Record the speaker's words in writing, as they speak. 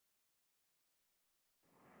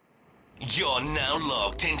You're now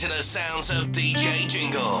locked into the sounds of DJ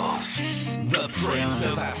Jingles, the Prince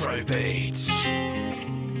of Afrobeats.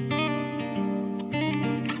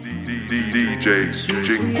 DJ Jingles.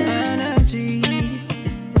 Energy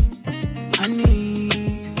I need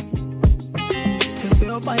to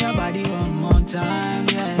feel by your body one more time,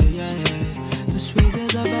 yeah, yeah. The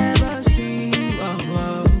sweetest I've ever seen, whoa,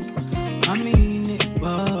 whoa. I mean it,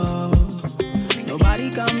 whoa. Nobody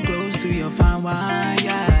come close to your fine wine,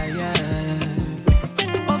 yeah, yeah.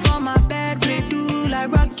 Off on my bed, play do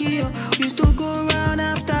like Rocky, oh. Used to go round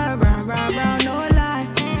after round, round, round, no lie.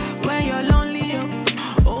 When you're lonely,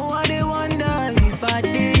 oh, I they wonder if I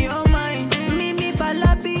did your mind. Me fall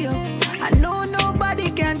up, yo. I know nobody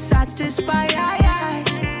can satisfy,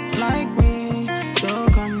 like me. So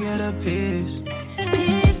come get a piece.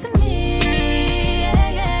 Piece of me,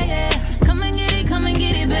 yeah, yeah, yeah. Come and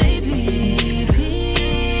get it, baby.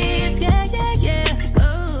 Piece, yeah, yeah, yeah.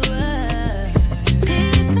 Oh,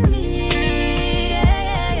 piece of me, yeah,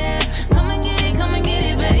 yeah, yeah. Come and get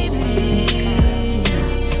it, baby.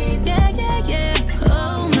 Yeah, yeah, yeah.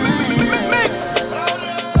 Oh my.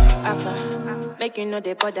 Alpha, make you know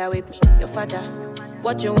they bother with me. Your father,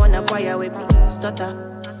 what you wanna acquire with me?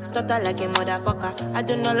 Stutter like a motherfucker. I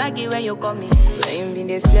do not like it when you call me. When you be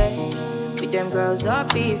the flex, with them girls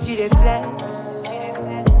up east, you the flex.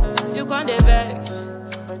 You can't the vex,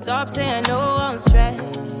 on top saying no one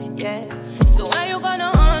stress, yeah. So when you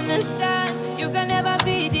gonna understand, you can never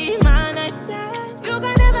be the man I stand. You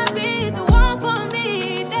can never be the one for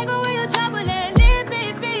me. Take away your trouble and leave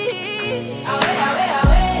me be. Away, away,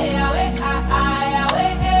 away, away, away,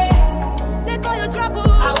 away. Take all your trouble.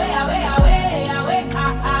 Away, away, away, away,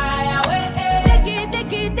 away.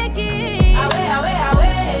 Take it. Away, away,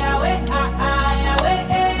 away, away, away.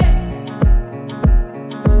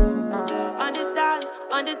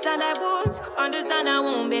 Understand I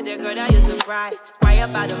won't be the girl that used to cry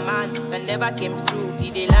about the man that never came through.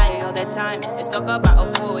 He dey lie all the time. Let's talk about a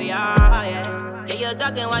fool, yeah. Yeah, you're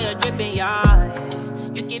talking while you're dripping, yeah.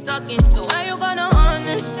 You keep talking, so when you gonna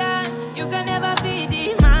understand? You can never be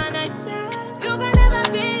the man I stand. You can never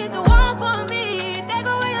be the one for me. Take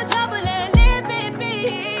away your trouble and leave me be.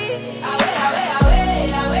 Away, away, away,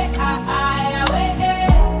 away, away.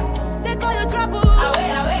 Take all your trouble. Away,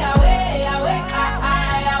 away, away, away,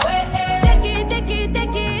 away. Take it.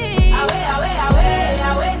 Away, away, away,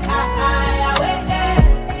 away, away.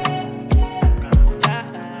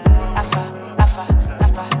 Afa.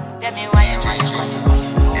 Tell me why you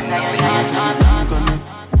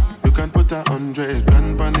You can put 100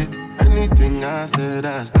 grand on it. Anything I said,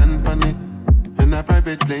 I stand on it. In a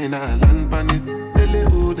private plane, I land on it. Lily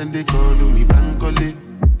hood and they call me Bankole.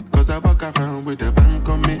 Cause I walk around with a bank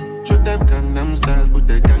on me. Shoot them Gangnam style, put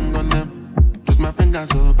the gang on them. Twist my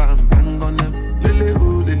fingers up and bang on them. Lily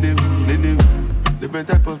hood. Different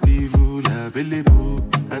type of evil available.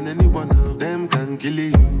 And any one of them can kill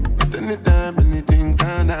you. At any time, anything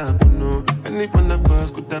can happen, no. Any one of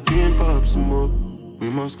us could have been pop smoke. We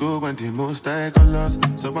must go and the most high colors.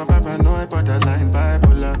 So I'm paranoid, borderline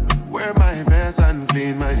bipolar. Wear my vest and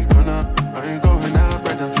clean my corner. I ain't going out,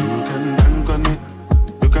 brother. You can bank on it.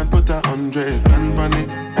 You can put 100 grand on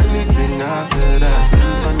it. Anything I said, I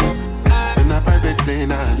stand on it. In a private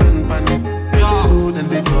plane, I land on it. Then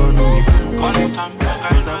they call me bank on it.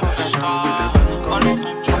 Cause I walk around with a bank on it.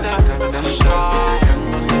 Shoot that gang, then start with a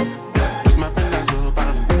gang on it. Twist my fingers up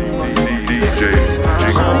and bang on it. DJ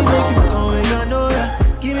Jingles.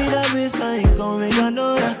 Give me that baseline, come make I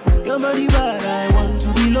know ya. Your body bad, I want to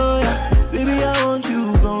be loyal. Baby, I want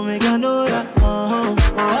you, come make I know ya. Oh,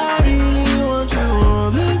 I really want you,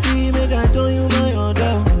 oh, baby, make I tell you my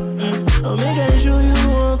order. Oh, make I show you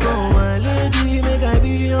one from my lady, make I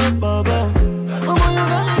be your baba. Oh, my, you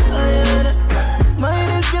got me, Ayana.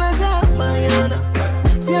 My skin is up, my Ayana.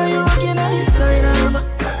 See how you rockin' on this side,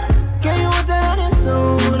 can you want that on this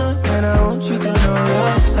zone? And I want you to know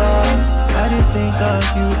your star. I did think of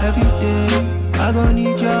you every day. I gon'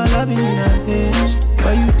 need your loving in a haste.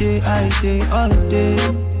 But you day, I day, all day.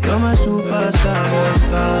 You're my superstar, your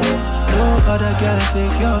star. No other girl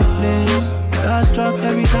take your place. Starstruck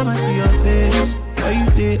every time I see your face. But you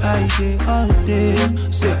day, I day, all day.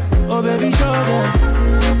 Say, oh baby, show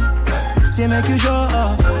them. Say make you show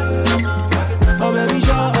off. Oh baby,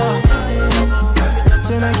 show off.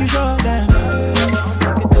 Say make you show them.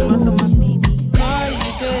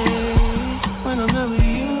 When I'm not with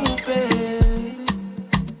you, babe.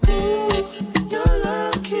 Ooh, your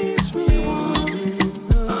love keeps me warm.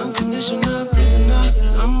 Unconditional prisoner,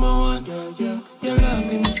 number one. Your love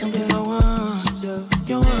give me something I want.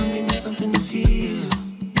 Your one give me something to feel.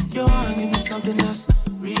 Your one give me something that's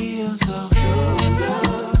real, so true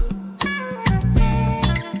love.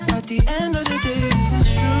 the end of the day, this is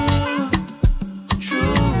true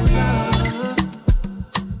love.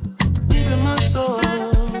 Deep in my soul,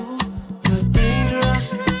 you're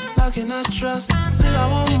dangerous. How can I trust? Still I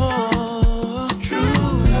want more. True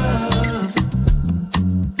love.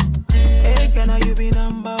 Hey, can I you be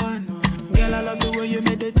number one? Girl, I love the way you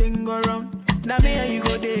made the thing go round. Now me and you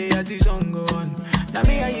go there as the song go on. Now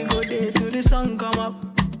me and you go there till the sun come up.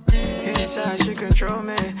 Inside she control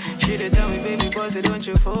me. She dey tell me, baby, boss, don't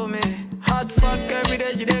you fool me. Hot fuck every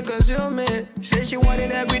day, she dey consume me. Say she want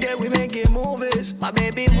it every day, we making movies. My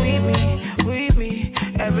baby with me.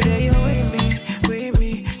 Every day you with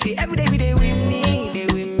me. See every day they with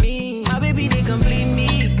me. My baby they complete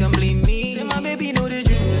me. Say my baby know the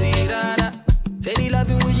juicy dada. Say the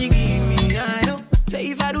loving which she give me, I know.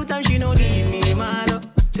 Say if I do time she no need me, my love.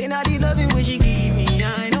 Say not the loving which she give me,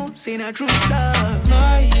 I know. Say not true love.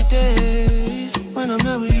 My days when I'm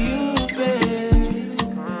not with you, babe.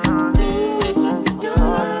 Your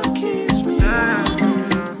love keeps me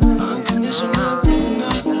unconditional,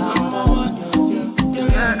 prisoner. I'm one. Your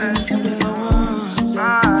love give me something I want.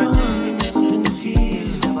 You wanna give me something to feel.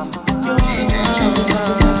 You wanna give me something to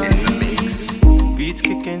feel. Beats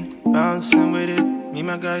kicking, bouncing with it. Me,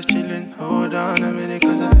 my guys chillin', hold on a minute,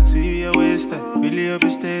 cause I see your waist there. Really hope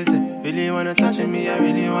you stay there. Really wanna touch me, I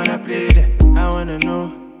really wanna play there. I wanna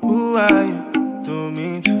know, who are you? Don't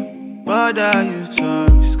mean to bother you,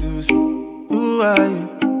 sorry, excuse me. Who are you?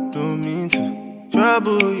 Don't mean to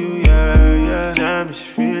trouble you, yeah. Tell me she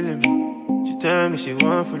feeling me. She tell me she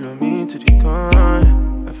won't follow me to the corner.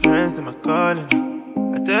 My friends, them are calling her.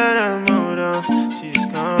 I tell them, hold on, she's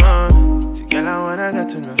coming. See, girl, I wanna get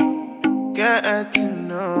to know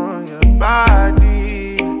your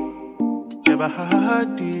body, your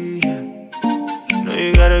body. Know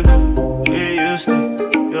you gotta go where you stay.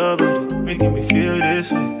 Your body making me feel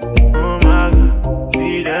this way. Oh my God,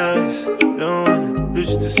 need else. Don't wanna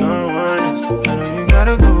lose you to someone else. I know you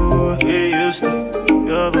gotta go where you stay.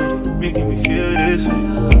 Your body making me feel this way. Oh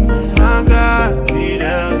my God, need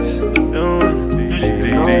else. Don't wanna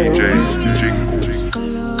DJ Jingles.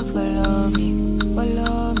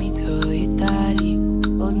 Follow me to Italy.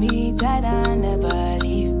 Hold me tight and never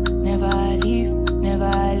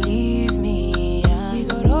leave me. We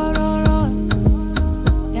go roll.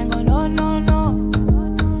 Then go no.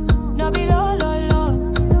 No be low.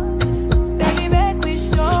 Baby, make we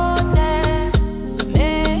show them.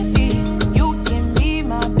 Maybe you can be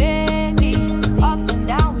my baby. Up and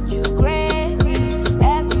down with you crazy.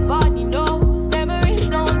 Everybody knows memories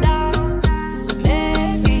don't die.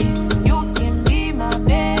 Maybe you can be my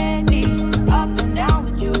baby. Up and down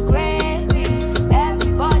with you crazy.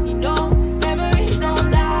 Everybody knows memories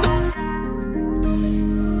don't die.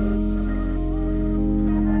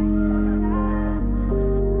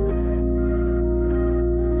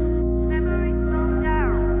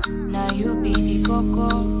 Now you be the coco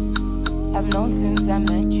I've known since I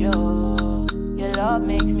met you. Your love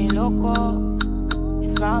makes me loco.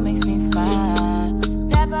 Your smile makes me smile.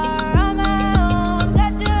 Never on my own.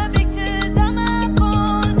 Got your pictures on my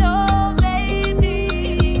phone. Oh baby,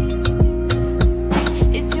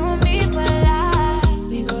 it's you and me for life.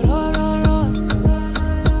 We go roll.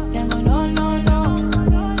 Then go no.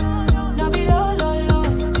 No be low.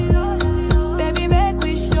 Baby, make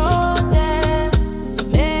we show them.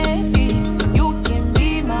 Maybe you can be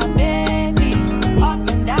my baby. Up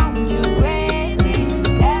and down with you crazy.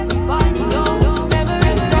 Everybody knows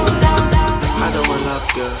memories don't die. I don't want love,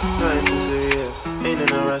 girl, nothing to say yes. Ain't in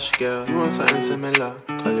a rush, girl, you want something similar.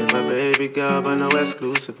 Call it my baby girl, but no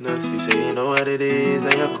exclusiveness. You say you know what it is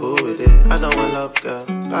and you're cool with it. I don't want love, girl,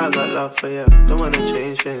 but I got love for you. Don't wanna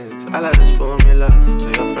change things, I like this formula. So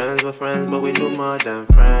your friends were friends, but we do more than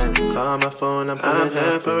friends. Call my phone, I'm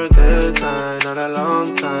here for a good time, not a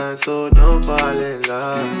long time, so don't fall in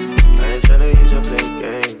love. I ain't tryna use your play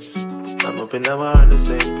games, I'm hoping that we're on the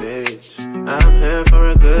same page. I'm here for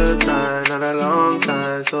a good time, not a long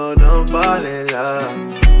time, so don't fall in love.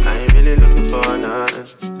 I ain't really looking for nothing,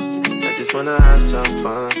 I just wanna have some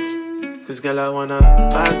fun. Cause girl, I wanna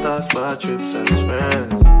 5-star spot trips as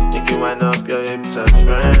friends. Make you wind up your hips as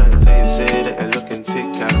friends. And you say that you're looking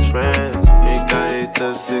thick as friends. Make I hate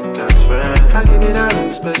us sick as friends. I give it that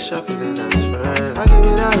real special feeling as friends. I give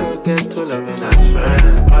it that real get to loving as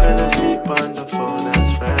friends. Falling asleep on the phone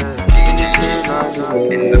as friends.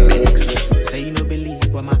 In the mix. Say you no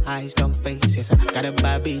believe what my eyes don't face. Yes, I got a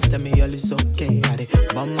bad bitch, tell me all is okay. I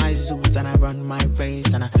bum my zoot and I run my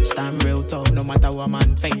race. And I stand real tall no matter what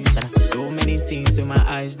man face. And I so many things with my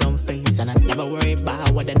eyes don't face. And I never worry about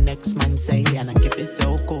what the next man say. And I keep it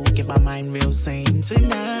so cool, keep my mind real sane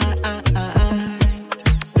tonight.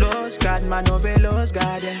 Lord's got man, no velos,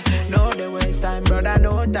 God, yeah. No, they waste time, brother,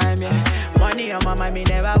 no time, yeah. Money on my mind, me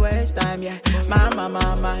never waste time, yeah. Mama,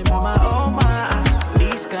 oh my.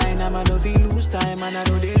 This kind of man, no feel lose time, and I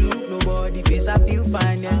know they look nobody face, I feel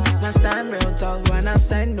fine, yeah. Now stand real talk when I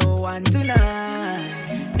send no one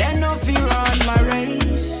tonight. Then no fear run my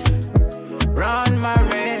race, run my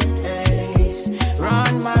race,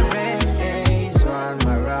 run my race, run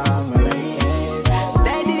my race.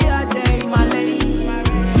 Steady all day, my lady.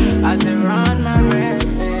 I say run my race,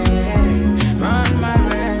 run my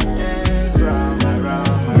race, run my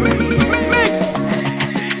race.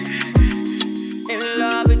 In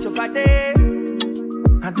love with your body,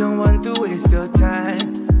 I don't want to waste your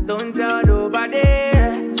time. Don't tell nobody.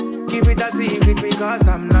 Keep it a secret because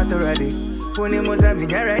I'm not ready. When you must have me,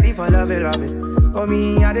 get ready for love it. For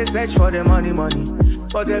me, I just search for the money.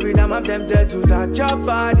 But every time I'm tempted to touch your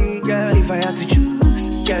body, girl. If I had to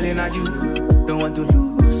choose, girl, and you don't want to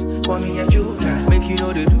lose. For me and you, girl, make you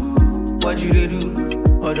know they do what you they do.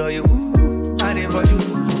 Although you, I did for you,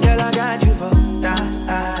 girl, I got you for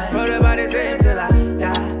that. Forever the same till I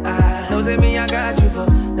die. Don't say me, I got you for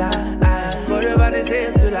that. Forever the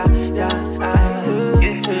same till I die.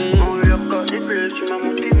 The place, you my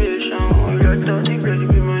motivation. Oh, your dirty place, you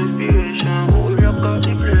be my inspiration. Oh, your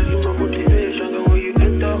dirty place, you my motivation. And when you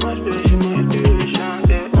enter my space, you my inspiration.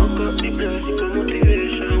 Yeah, oh, dirty place, you my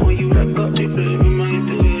motivation. When you rock up the place, you be my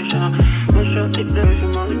inspiration. Oh, dirty place, you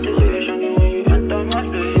my inspiration. And when you enter my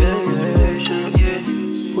space, you my motivation. Yeah,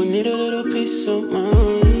 we need a little peace of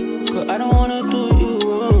mind, 'cause I don't wanna do you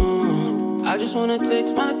wrong. I just wanna take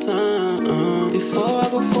my time before I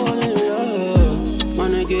go fall in love.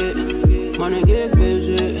 Wanna get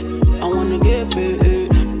busy. I wanna get paid.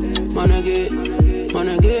 Wanna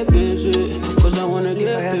get busy. 'Cause I wanna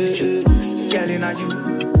get paid. Girl, and you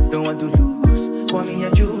don't want to lose. For me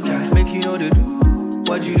and you, girl, make you know they do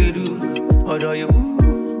what you they do. Although you,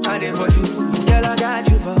 I did for you. Girl, I got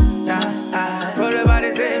you for that. Forever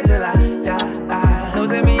the same till I die. Don't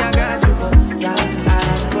say me, I got you for that.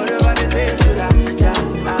 Forever the same till I die.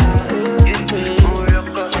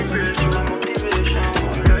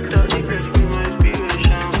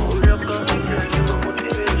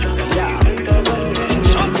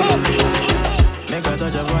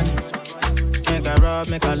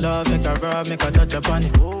 Make a love, make a rub, make a touch upon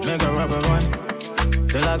it. Make a rubber on it.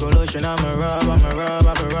 Till I go lotion, I'm a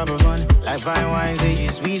rub upon it. Like fine wine, say you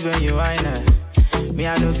sweet when you wine it. Me,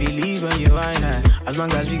 I don't feel leave when you wine it. As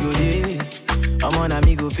long as we go there, I'm on a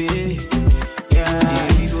me go pay. Yeah,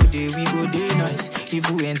 we go there nice. If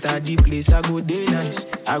we enter the place, I go there nice.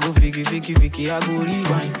 I go fiki, I go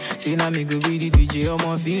rewind. Say now me go be the DJ,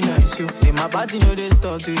 I'ma feel nice. So, say my party know they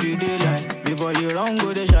start to the daylight. Before you run,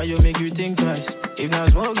 go the shot, you make you think twice. If not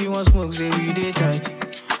smoke, you want smoke, say we day tight.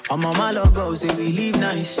 I'm on my logo, say we live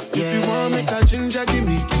nice. Yeah. If you want me to ginger, give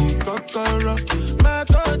me tea, kokoro. My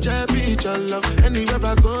coach, I be your love. Anywhere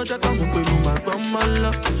I go, just come up with my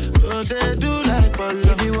love. So they do like love.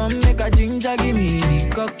 If you want make a ginger, give me the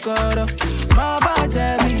kokoro. My body,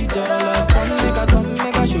 I be your love. Come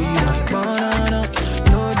make a show you my banana.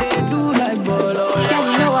 No, they do like bolo. Yeah,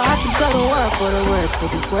 you know I have to go to work for the work, for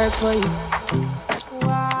this work for you.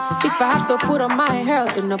 If I have to put on my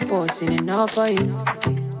health in the post, in enough for you.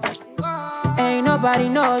 Ain't nobody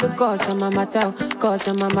know the cause of my matter.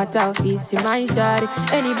 Easy my shawty.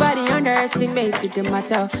 Anybody underestimated the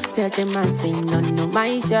matter. Tell them I say no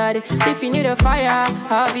my shawty. If you need a fire,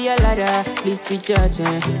 I'll be a ladder. Please be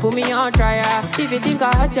judging, put me on trial. If you think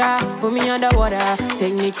I hurt ya, put me underwater.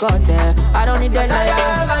 Take me cutter, I don't need the ladder.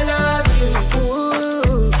 I love you.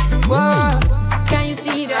 Ooh, whoa. Can you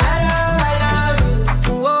see that? I love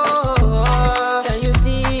you. Whoa. Can you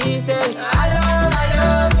see? Say I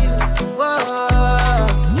love you.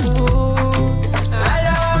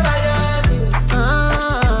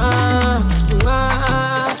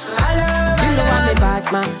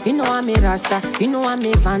 You know I'm a Rasta, you know I'm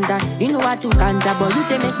a Vanda. You know I do Kanda, but you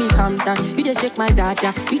they make me calm down. You they shake my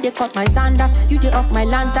data, you they cut my sandals. You they off my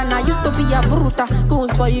lantern, I used to be a bruta.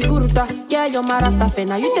 Goons for you guruta, yeah you're my Rasta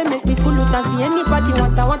fena. You they make me kuluta, see anybody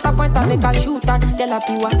want a point I make a shoot and girl up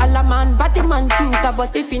you a alla man, batty man chuta.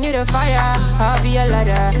 But if you need a fire, I'll be a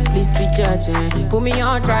ladder. Please be judging, put me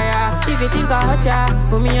on trial. If you think I hurt ya,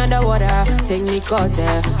 put me underwater. Take me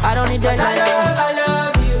cutter, I don't need the ladder. I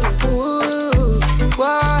love you. Ooh,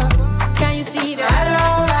 whoa. Can you see that?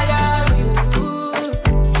 I love you. Ooh.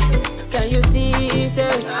 Can you see?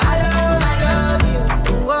 Say, I love you.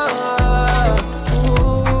 Whoa.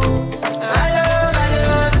 Ooh. I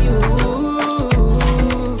love you.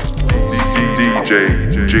 DJ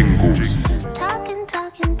Jingles. Talk,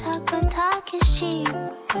 but talk is cheap.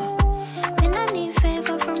 And I need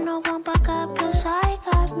favor from no one but God.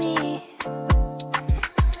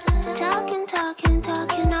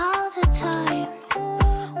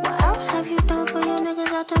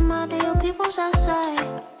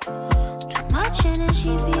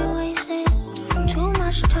 energy be wasted. Too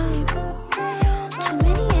much time. Too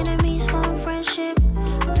many enemies for friendship.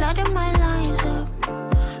 Flooding my lines up.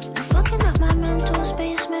 You fucking up my mental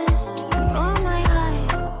space, man. Blowing my high.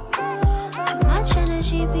 Too much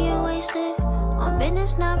energy be wasted. On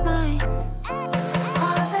business, not mine.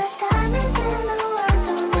 All the diamonds in the world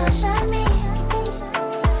don't outshine me.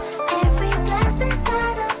 Every blessing's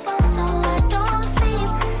gotta fall, so I don't sleep.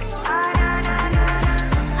 I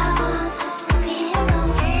want to be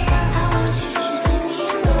alone. I want you to just leave me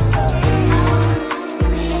alone. I want to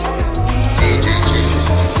be alone. DJ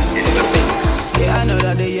in the mix. Yeah, I know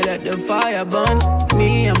that they let the fire burn.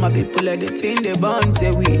 Me and my people let the thing they burn.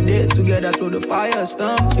 Say we did together through the fire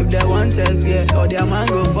storm. If they want us, yeah, or their man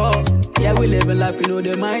go fall. Yeah, we living life, you know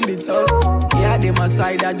they mind the talk. Yeah, they my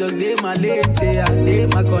side, I just they my lane. Say I they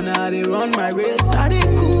my corner, I they run my race. I they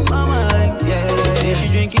cool my mind, yeah. Say she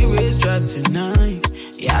drinking waist drop tonight.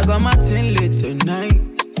 Yeah, I got my tin lit tonight.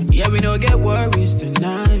 Yeah, we no get worries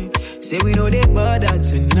tonight. Say we know they bother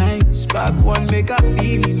tonight. Spark one, make a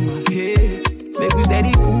feel in my head. Make we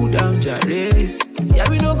steady cool down, jare. Yeah,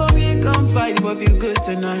 we no come here, come fight, but feel good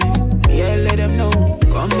tonight. Yeah, let them know.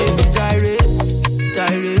 Come make me gyrate,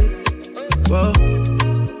 gyrate. Whoa.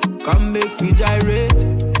 Come make me gyrate,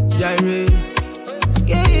 gyrate.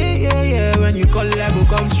 Yeah, yeah, yeah, yeah. When you call, I go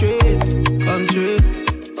come straight, come straight.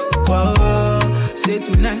 Whoa. Say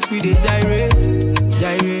tonight we dey gyrate,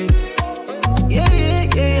 gyrate. Yeah, yeah,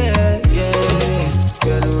 yeah, yeah, yeah.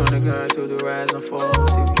 Girl, we run the girl to the rise and fall.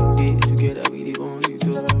 Say we did together, we the only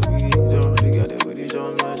two. We done together with each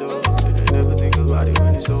other. And I never think about it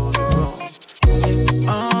when it's all wrong.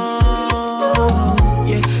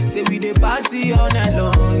 Yeah. Say we dey party all night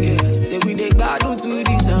long, yeah. Say we dey battle to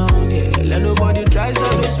the sound, yeah. Let nobody try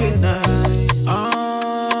stop this with night.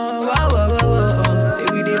 Wow, wow, wow, wow. Say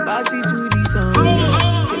we dey party to the sound,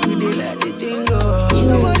 yeah. Say we dey let the thing go.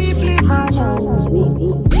 Nobody play my songs,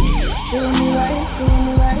 baby. Doing me right,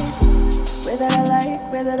 whether I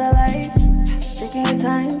like, taking your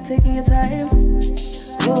time,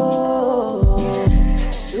 oh,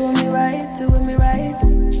 doing me right,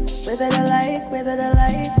 whether I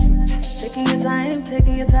like, taking your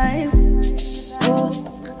time, oh,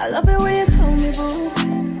 I love it when you call me boo,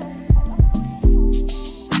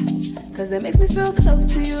 cause it makes me feel close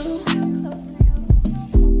to you,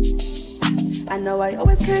 I know I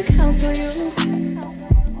always can count on you.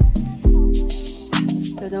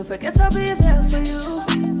 So don't forget I'll be there for you.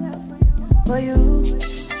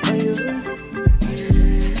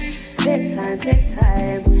 Take time,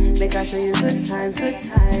 make I show you good times.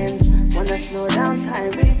 Wanna slow down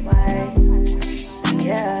time, rewind.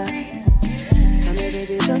 Yeah, come here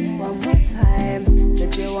baby, just one more time.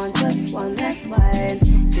 If you want just one last wine,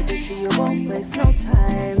 give it to you, won't waste no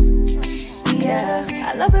time. Yeah,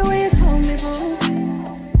 I love it when you call me boo,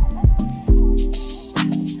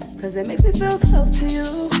 cause it makes me feel close to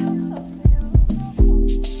you.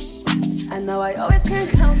 I know I always can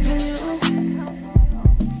count on you,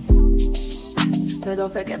 so don't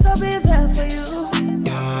forget I'll be there for you.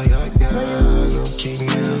 Yeah, okay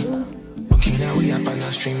now. Okay now we up on the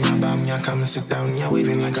stream, now bam, ya come sit down. Ya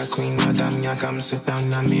waving like a queen, madam, ya come sit down.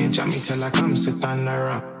 Now me and Jamie tell her come sit on the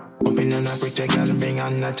rock. Open on a pretty girl and bring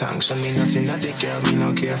on the tank. Show me nothing that the girl, me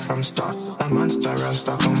no care from start. A monster and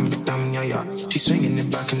start come with them, yeah. She swinging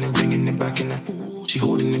it back and then bringing it back in her. She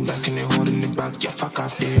holding it back and then holding it back. Yeah, fuck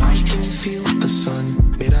off the ice cream, feel the sun.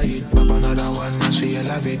 Better eat, pop another one, I swear you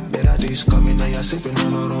love it. Better days coming, now you're sipping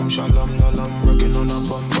on a rum. Shalom, lalam, working on a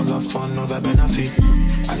bum. Cause of fun, no that benefit.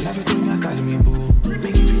 I love it when you call me boo.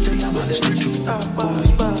 Make it fit to your man, it's true. Boy,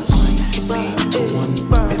 keep me to one.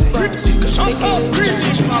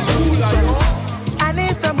 I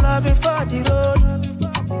need some loving for the road,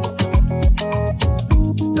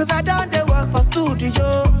 cause I don't they work for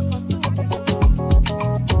studio.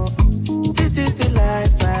 This is the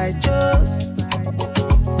life I chose.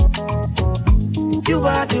 You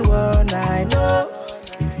are the one I know.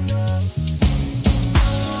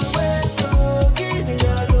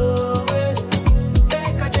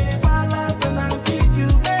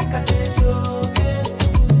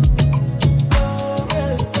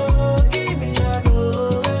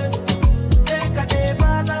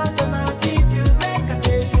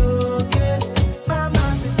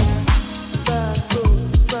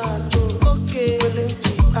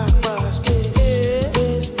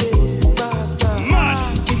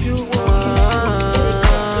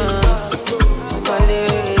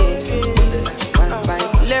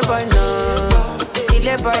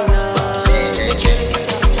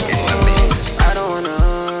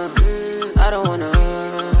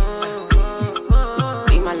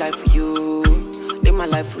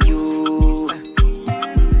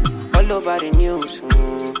 all over the news,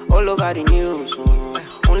 all over the news.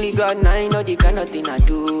 Only God now know the kind of thing I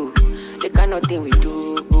do, the kind of thing we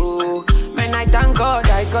do. Man, I thank God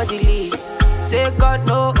I got the lead. Say God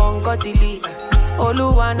no ungodly.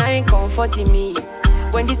 Oluwa na ain't comforting me.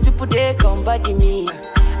 When these people they come body me.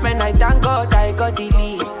 Man, I thank God I got the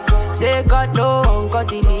lead. Say God no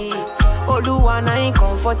ungodly. Oluwa na ain't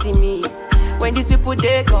comforting me. When these people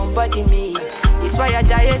they come body me. It's why I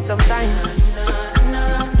die sometimes.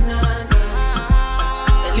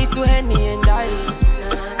 A little Henny and ice.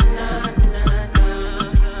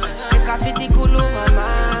 Make a fitty cool my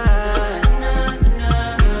mind.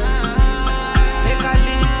 Make a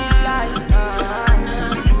live this life.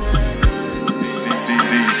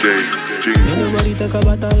 DJ Jingles. Ain't nobody talk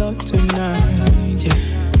about our love tonight,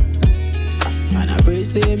 yeah. And I pray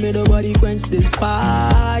say may nobody quench this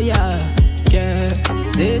fire, yeah.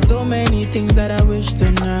 Say so many things that I wish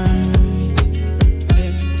tonight,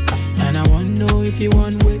 yeah. And I wanna know if you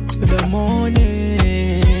want wait till the morning.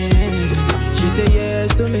 She say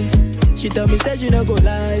yes to me. She tell me say she no go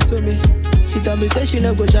lie to me. She tell me say she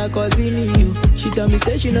no go try cause see me, yo. She tell me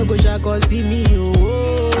say she no go try cause see me, yo.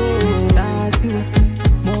 Oh, that's you.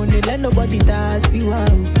 Money let nobody tax you out.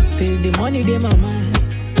 Say the money they my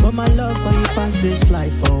mind, but my love for you pass this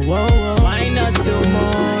life. Oh, whoa, whoa. Why not till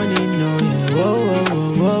morning? No, yeah. Whoa, whoa,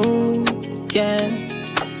 whoa, whoa. Yeah.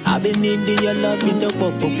 I've been needing your love in the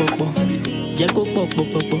pop, pop, pop, pop. Jacko, pop, pop,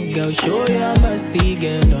 pop, pop. Girl, show your mercy,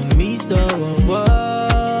 girl, on me so.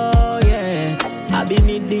 Whoa, yeah. I've been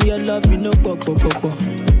needing your love in the pop, pop, pop, pop.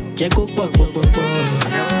 Jacko, pop, pop, pop, pop.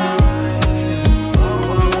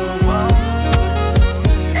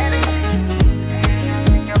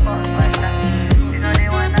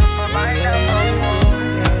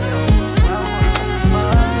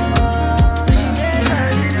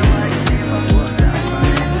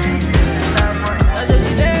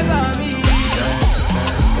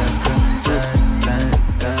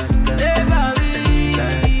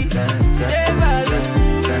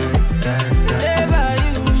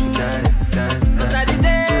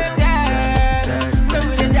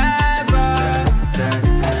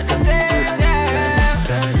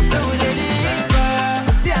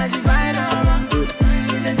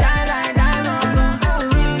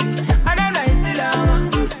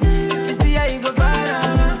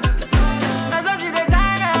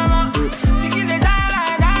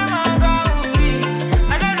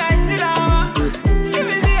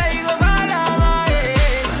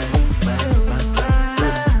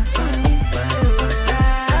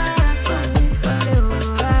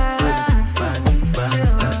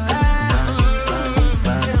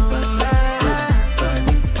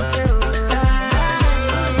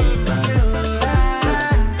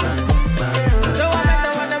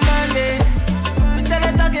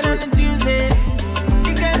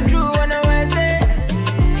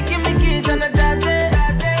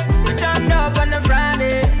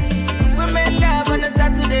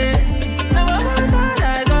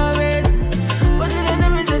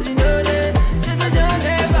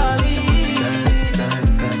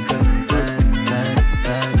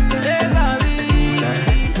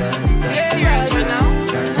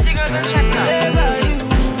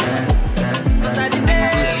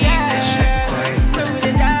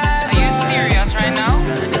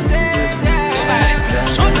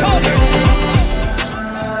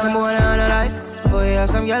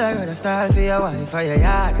 For your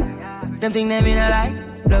yard, them think they mean a lie.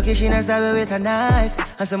 Lucky she not stab with a knife.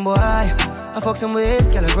 And some boy, I fuck some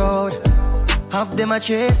ways, girl a road. Half them a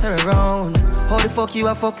chase her around. How the fuck you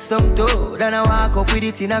a fuck some toad? Then I walk up with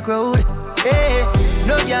it in a crowd. Hey,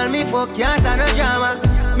 no girl me fuck, can't stand no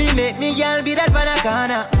drama. Me make me girl be that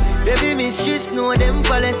banana. Baby miss, she know them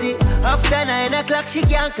policy. After 9 o'clock she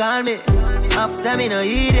can't call me. After me no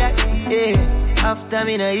idiot, yeah. After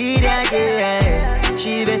me no idiot, yeah.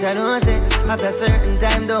 She better know say after certain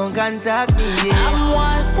time don't contact me, yeah. I'm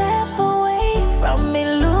one step away from me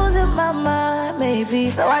losing my mind, maybe.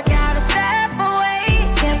 So I gotta step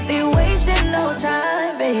away. Can't be wasting no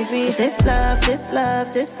time, baby. This love, this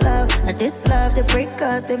love, this love. Now this love, they break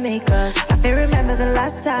us, they make us. I feel remember the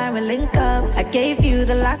last time we link up. I gave you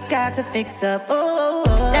the last guy to fix up. Oh,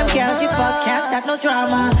 them girls you fuck, can't stop no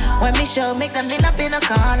drama. When me show, make them lean up in a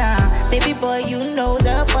corner. Baby boy, you know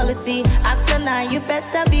the policy. After 9, you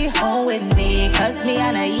better be home with me. Cause me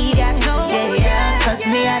and I eat that, yeah, yeah. Cause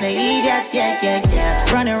me and I eat that, yeah, yeah,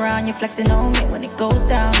 yeah. Running around, you flexing on me. When it goes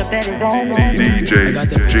down, the bed is on me. DJ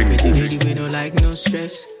Jingles. Lady, we don't like no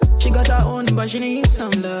stress. She got her own, but she needs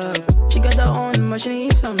some love. She got her own, but she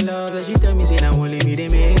needs some love. And she tell me, say, now only me, they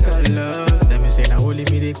make her love. Tell me, say, now only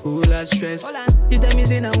me, they cool her stress. She tell me,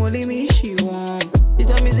 say, now only me, she want. She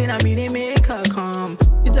tell me, say, say that me they make her come.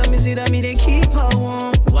 She tell me say that me they keep her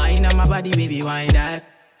warm. Wine on my body, baby, wine that.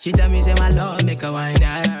 She tell me say my love make her wine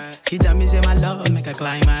that. She tell me say my love make her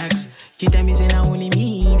climax. She tell me say now only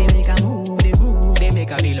me they make her move, they make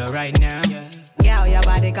her feel alright now. Girl, your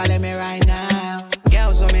body calling me right now.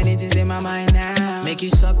 Girl, so many things in my mind now. Make you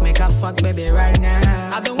suck, make her fuck, baby, right now.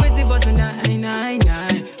 I've been waiting for tonight,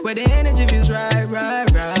 where the energy feels right.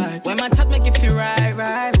 When my touch make you feel right.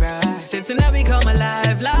 Say tonight we come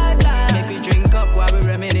alive, live. Make we drink up while we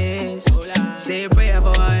reminisce. Say a prayer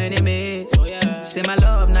for our enemies. Say my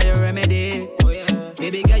love, now your remedy.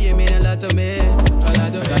 Baby girl, you mean a lot to me.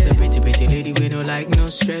 Got the pretty lady with no like, no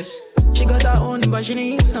stress. She got her own, but she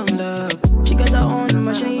needs some love. She got her own,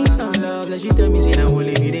 but she needs some love. Like she tell me, say, now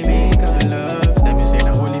only me they make her love. Tell me, say,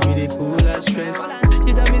 now only me they cool her stress.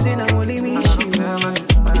 She tell me, say, now only me she want.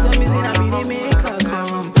 She tell me, say, now me they make her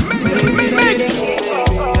come. She tell me, say, now me they keep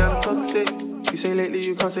her. I'm toxic. You say lately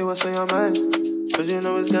you can't say what's on your mind. Cause you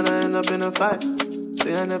know it's gonna end up in a fight.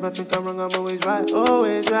 Say I never think I'm wrong, I'm always right.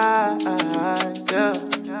 Always right, yeah.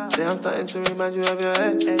 Say I'm starting to remind you of your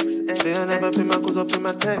ex. Say I never put my calls up in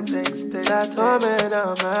my text. That torment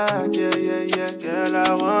I'm mad, yeah. Girl,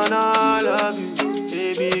 I want all of you.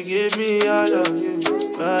 Baby, give me all of you.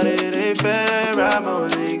 But it ain't fair, I'm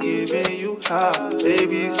only giving you half.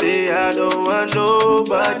 Baby, say I don't want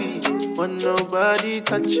nobody. Want nobody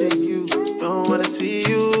touching you. Don't wanna see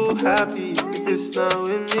you happy. If it's not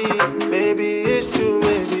with me, baby, it's true,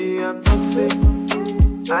 maybe I'm toxic.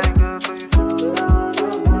 I ain't good for you.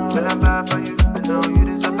 But I'm bad for you. I know you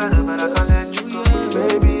deserve better, but I can't let you go.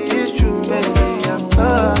 Baby, it's true, maybe I'm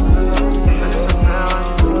toxic.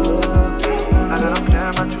 I don't care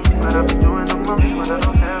about you, but I've been doing the most when I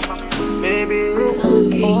don't care for me. Baby,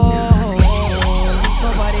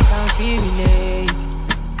 nobody can feel relate.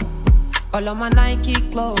 All of my Nike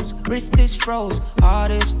clothes, wrist is froze.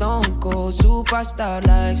 Heart is stone cold, superstar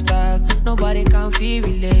lifestyle. Nobody can feel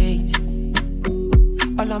relate.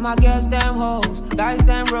 All of my girls, them hoes, guys,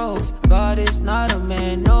 them rose. God is not a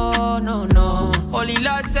man, no. Only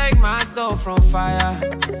Lord save my soul from fire.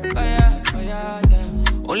 Fire, damn.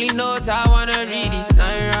 Only notes I wanna read is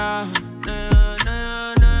Naira.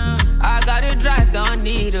 I gotta drive, don't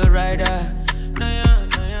need a rider.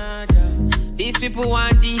 These people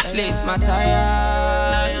want deflate my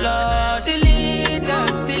tire. Lord, delete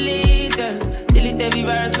them. Delete every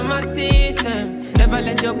virus from my system. Never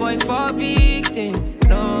let your boy fall victim.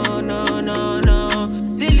 No.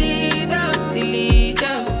 Delete them.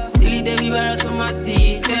 Delete every virus from my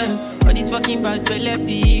system. All these fucking bad belly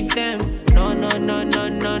peeps them. No.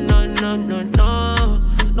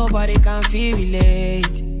 Nobody can feel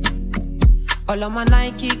relate. All of my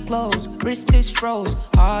Nike clothes, wrist is froze.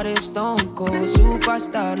 Heart is stone cold,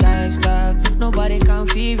 superstar lifestyle. Nobody can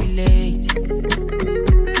feel relate.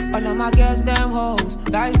 All of my girls, them hoes,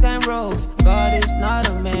 guys, them rose. God is not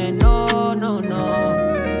a man, no.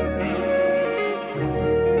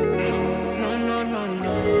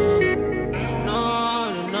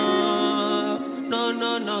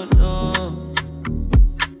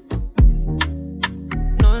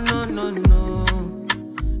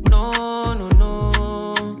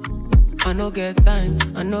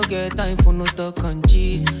 I no get time for no talk on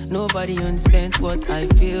cheese. Nobody understands what I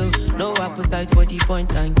feel. No appetite for the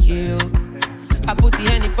point and kill. I put the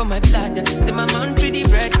honey for my bladder. Say my man pretty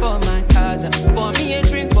bread for my casa. For me a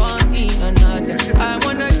drink, for me another. I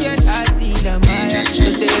wanna get hot till I'm higher.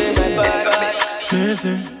 So take my body.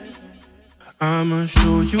 Listen, I'ma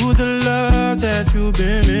show you the love that you've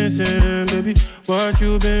been missing, baby. What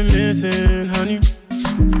you been missing, honey?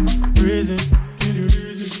 Reason.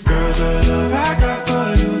 Girl, the love I got for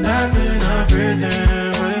you, that's enough reason,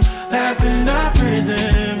 baby. That's enough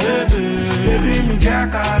reason, baby. Baby, me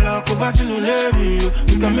jack all up, go back to no lady.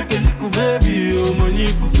 We can make a little baby, oh,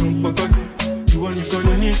 money could jump bakati. You want you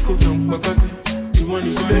gonna need to jump bakati. You want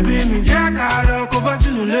you gonna baby, me jack all up, go back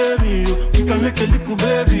to no lady. We can make a little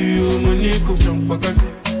baby, oh, money could jump bakati.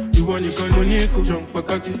 You want you gonna need to jump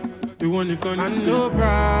bakati. You want you gonna. I'm no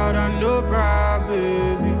proud,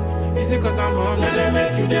 baby. You see, cause I'm home, now they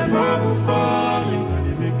make you the fumble for me. Now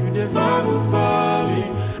they make you the fumble for me.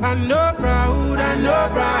 I'm no proud.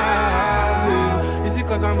 You see,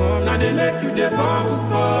 cause I'm home, now they make you the fumble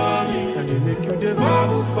for me. Now they make you the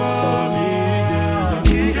fumble for me.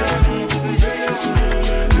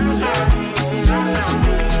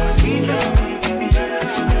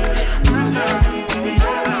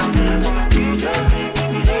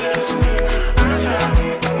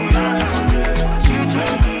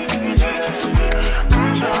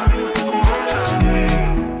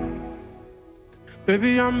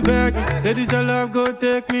 Baby, I'm begging. Say this your love, go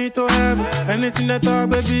take me to heaven. Anything that talk,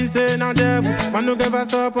 baby, say now devil. Man, no give a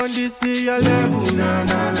stop on this, see your level. Nah,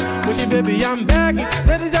 nah, nah. With baby, I'm begging.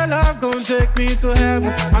 Say this your love, go take me to heaven.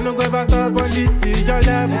 Man, no give a stop on this, see your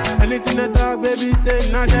level. Anything that talk, baby, say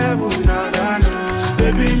now devil. Nah, nah, nah.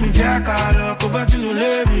 Baby, me jack all up, go back in the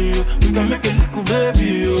lady. We can make a little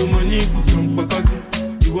baby. Oh, money, go jump back.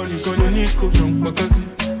 You want it, gonna need go jump back.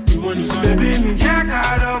 Baby, me jack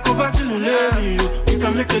all up, go back in the lady. We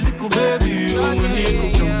can make a little baby. Oh, money, go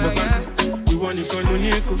jump back. You want it, gonna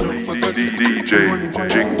need go jump back. DJ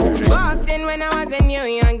Jinglez. Walked in when I was a new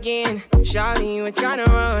youngin'. Shawty, you were tryna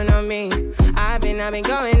run on me. I've been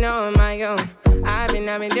going on my own. I've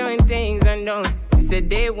been doing things unknown. It's the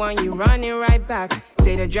day one, you running right back.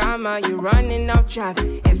 Say the drama, you running off track.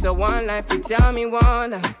 It's a one life, you tell me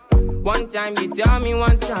one life. One time, you tell me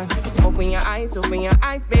one time. Open your eyes,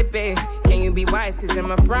 baby. Can you be wise, cause I'm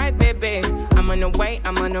a pride, baby. I'm on the way,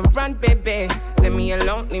 I'm on the run, baby. Leave me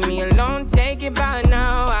alone, take it back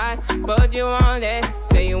now. I put you on it.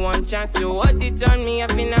 Say you want chance to hold it on me. I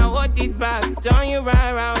feel I hold it back. Turn you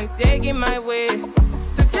right around, take it my way.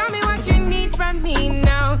 So tell me what you need from me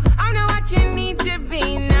now. I'm not what you need to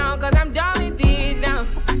be now, cause I'm done with it now.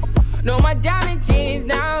 No more damages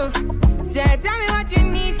now. Say, tell me what you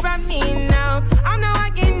need from me now. I'm not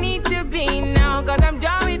what you need to be now, cause I'm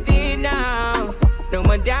done with it now. No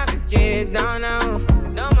more damages, no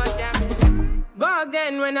more damages. Back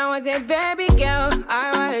then when I was a baby girl,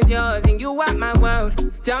 I was yours and you were my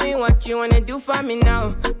world. Tell me what you wanna do for me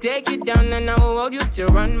now. Take it down and I will hold you to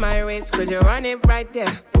run my race, cause you run it right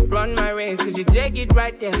there. Run my race, cause you take it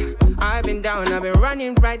right there. I've been down, I've been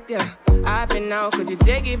running right there. I've been out, could you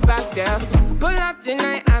take it back there? Pull up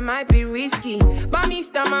tonight, I might be risky. But me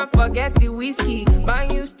stomach, forget the whiskey.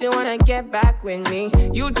 But you still wanna get back with me.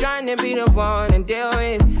 You tryna be the one and deal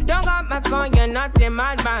with. Don't got my phone, you're not a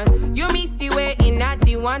madman. You missed the way in not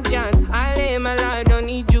the one chance. I live my life, don't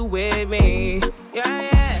need you with me.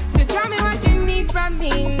 Yeah. So tell me what you need from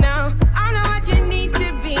me now. I know what you need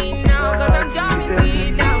to be now, cause I'm done with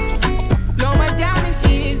it now. No more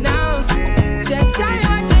damages now. So tell me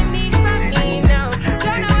what you need from me now.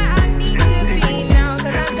 Don't know where I need to be now,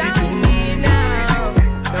 cause I'm done with it now.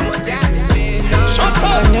 No more damages now. Shut up! I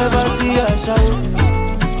never see her shower.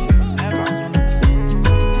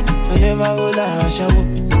 I never hold her shower.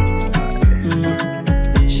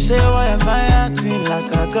 She say, why am I acting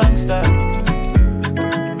like a gangster?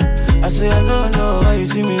 I say, I don't know why you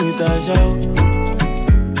see me with a shower.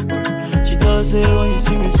 She does say, when you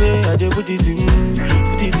see me say, I just put it in,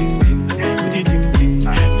 put it in, put it in, put it in,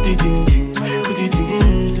 put it in, put it in,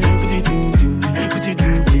 put it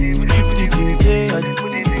in, put it in, say, I just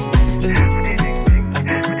put it in.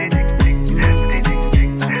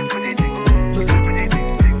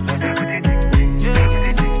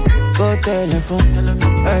 Go telephone,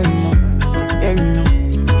 hey no, hey no,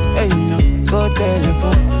 hey no, go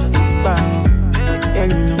telephone, bang, hey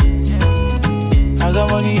no. I got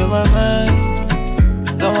money on my mind,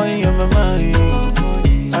 I got money on my mind.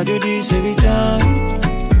 I do this every time,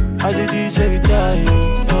 I do this every time.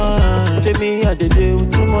 Say me I did it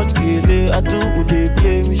with too much killing, I too good they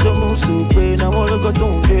play me so much so pain. I wanna go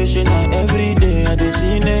to patient every day. I dey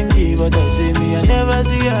see them give, but I say me I never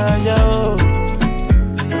see her show.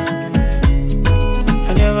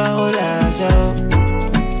 I never hold her show.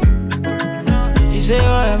 She say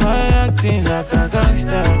why am I acting like a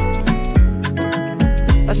gangster?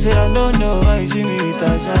 I say I don't know why you see me with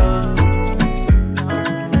a shower.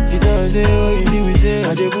 She tell me say oh you see me say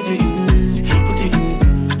I dey put it in, put it in,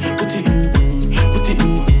 put it in, put it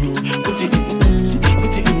in, put it in,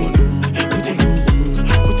 put it in, put it in,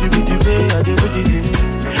 put it in, say I dey put it in,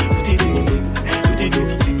 put it in, put it in,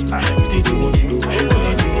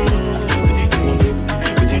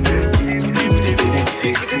 put it in, put it in, put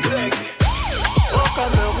it in, au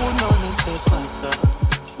Cameroun on ne fait pas ça.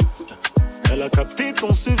 Elle a capté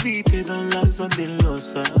qu'on se vit, t'es dans la zone des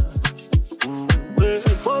Losa.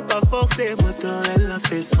 Faut pas forcer moteur, elle a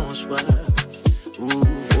fait son choix.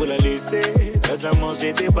 Faut la laisser, t'as déjà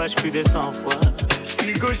mangé des bâches plus de 100 fois.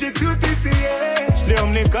 Ligo, j'ai tout essayé. Je l'ai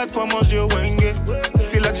emmené 4 fois manger au Wenge.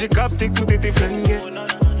 C'est là que j'ai capté que tout était flingué.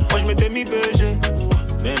 Moi je m'étais mis BG,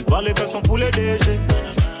 même pas les son poulet DG.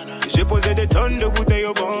 J'ai posé des tonnes de bouteilles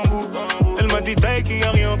au bambou. Elle m'a dit taille qu'il y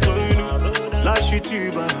a rien entre nous. Là je suis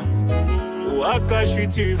tuba, Ouaka je suis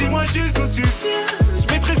tuba. Dis-moi juste d'où tu viens,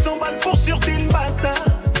 je mettrai 100 balles pour sûreté le bassa.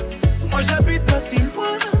 Moi j'habite pas si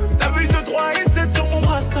loin, t'as vu 2, 3 et 7 sur mon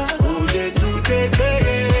brassard. Où j'ai tout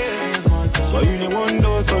essayé. Sois une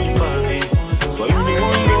Wando, sois une Barbie. Sois une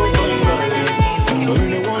Wando, sois une Barbie. Sois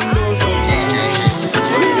une Wando, sois une Barbie.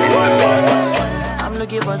 Sois une Wando.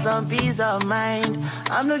 for some peace of mind.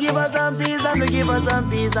 I'm looking for some peace, I'm looking for some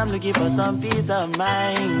peace, I'm looking for some peace of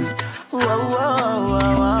mind. Whoa, whoa,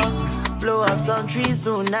 whoa, whoa. Blow up some trees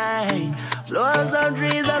tonight. Blow up some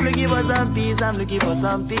trees, I'm looking for some peace, I'm looking for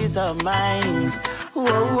some peace of mind. Whoa,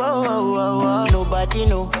 whoa, whoa, whoa, whoa. Nobody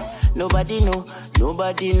know, nobody know,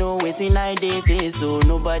 nobody know what's in I day face, so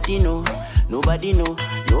nobody know. Nobody know,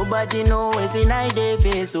 nobody know it's in I day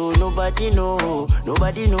face, so nobody know,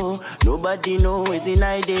 nobody know, nobody know it's in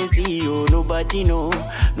I day see, oh nobody know,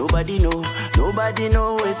 nobody know, nobody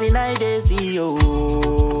know it's in I day see,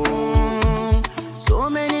 oh. So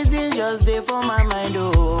many things just there for my mind,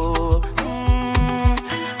 oh.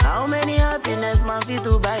 How many happiness man fit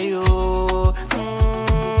to buy, oh.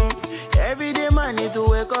 Everyday money to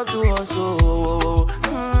wake up to hustle.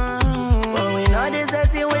 But we know this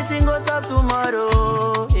setting waiting goes up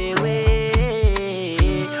tomorrow. Hey,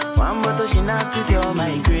 wait. One bottle she not to cure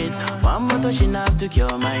my grace. One bottle she not to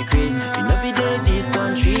cure my grace. You know we did this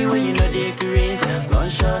country when you know they grace.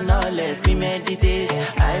 Gunshot no less, me meditate.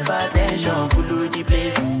 Hypertension full of the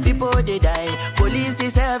place. People they die, police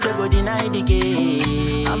itself they go deny the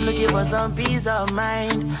case. I'm looking for some peace of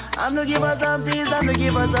mind. I'm looking for some peace, I'm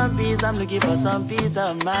looking for some peace, I'm looking for some peace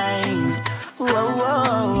of mind. Whoa,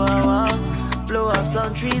 whoa, whoa, whoa. Blow up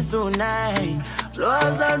some trees tonight. Blow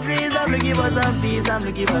up some trees, I'm looking for some peace, I'm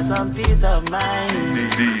looking for some peace of mind.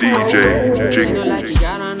 DJ She don't like the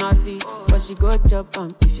girl or naughty, but she go chop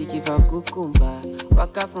if you give her cucumber.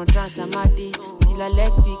 Walk out from Transamadi till I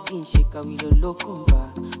leg begin shake her with a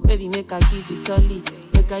locumba. Baby make her give you solid,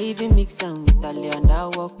 make her even mix am with a lay and I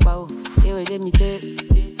walk pow. Hey wait let me tell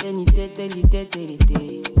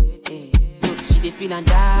she dey feelin'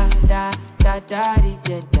 da da da da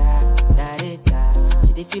da da da da.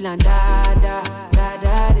 She dey feelin' da da da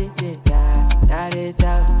da da da da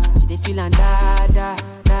da. She dey feelin' da da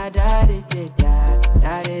da da da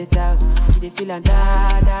da da da. She dey feelin'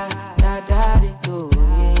 da da da da da.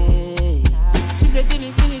 She say till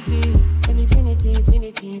infinity, till infinity,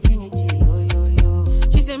 infinity, infinity. Yo yo yo.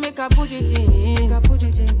 She say make her put it in, make her put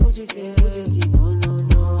it in, put it in, put it in. No no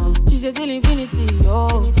no. She say till infinity,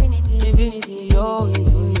 yo, infinity, infinity, yo,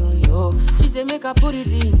 infinity, yo. She say make her put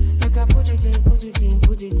it in, make her put it in, put it in,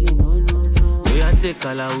 put it in. No no no. We are take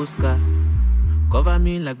Kalauska, cover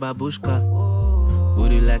me like babushka.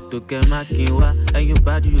 Would you like to get my kinwa? And your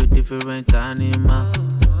body you different animal.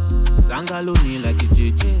 Sangaloni like a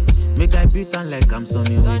JJ. Make I beat on like I'm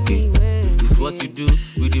Sonny Wiki. It's what you do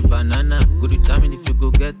with the banana. Go determine if you go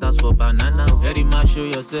get us for banana. Very much show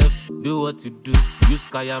yourself, do what you do. Use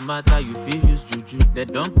Kayamata, you feel use Juju. They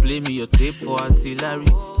don't play me your tape for artillery.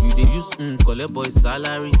 You they use collect boy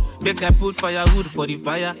salary. Make I put firewood for the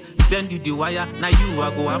fire. Send you the wire. Now you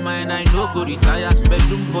are go am and I no go retire.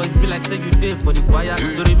 Bedroom voice be like say you there for the choir.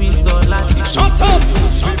 Do they mean so last? Shut up!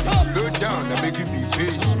 Shut up! Slow down, I make you be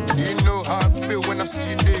patient. Do you know how I feel when I see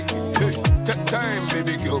you naked? Hey, take time,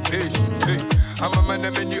 baby girl, patience. Hey, I'm a man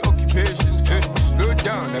of many occupations. Hey, slow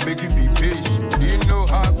down, I make you be patient. Do you know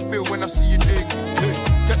how I feel when I see you naked? Hey,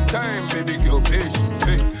 take time, baby girl, patience.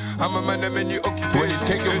 Hey, I'm a man of many occupations. When you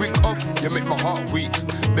take a week off, you make my heart weak.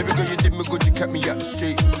 Baby girl, you did me good, you kept me out the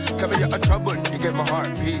streets. Kept me out of trouble, you get my heart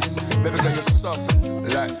peace. Baby girl, you're soft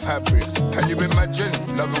like fabrics. Can you imagine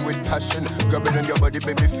loving with passion? Grabbing on your body,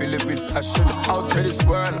 baby, feel it with passion. Out to this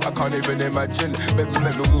world, I can't even imagine. Baby,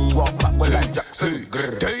 make me walk back with like Jackson.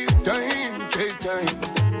 Take time, take time.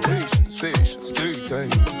 Patience, patience, take time.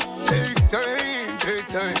 Take time, take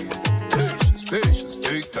time. Patience, patience,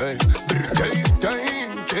 take time. Take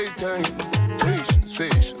time, take time. Patience,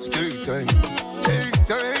 patience, take time. Take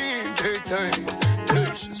time, take time.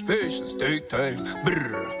 Patience, patience, take time.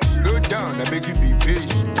 Slow down, I make you be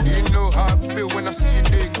patient. Do you know how I feel when I see you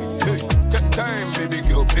naked? Hey, take time, baby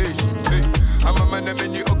girl, patience. Hey, I'm a man of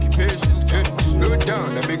many occupations. Hey, slow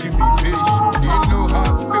down, I make you be patient. Do you know how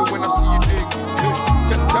I feel when I see you naked? Hey,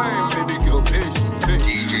 take time, baby girl, patience. Hey,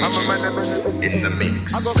 I'm a man of many in the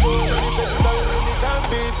mix. I got so many can't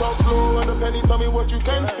be top flow and a penny. Tell me what you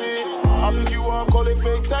can see. I'll pick you up, call it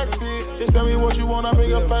fake taxi. Just tell me what you wanna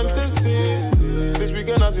bring a fantasy. This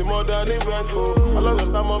weekend has been more than eventful. I love your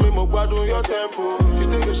style, mommy, mo gbadun your tempo. She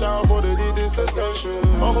take a shower for the day, this essential.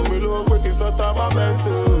 Offer me low quick, it's a time I meant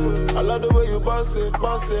to. I love the way you boss it,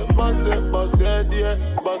 boss it, boss it, boss it, yeah,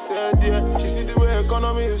 boss it, yeah. She see the way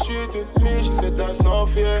economy is treating me. She said that's not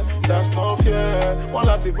fair, that's not fair. One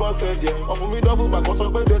lati boss it, yeah. Offer me double back, what's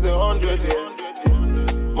up, there's 100, yeah.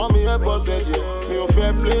 Mommy, I boss it, yeah. Me on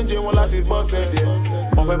fair play, Jay, one lati boss it,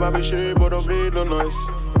 yeah. On fait ma biche, but don't play no noise.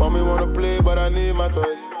 Mommy wanna play, but I need my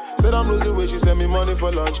toys. Said I'm losing weight, she sent me money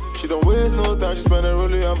for lunch. She don't waste no time, she spend her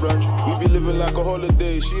rolling on brunch. We be living like a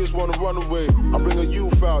holiday, she just wanna run away. I bring her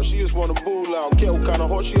youth out, she just wanna bull out. Kettle kinda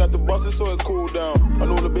hot, she had to bust it so it cool down. I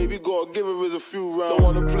know the baby gotta give her is a few rounds. Don't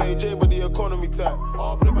wanna play Jane, but the economy tight.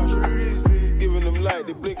 I'll play my shrews, giving them light,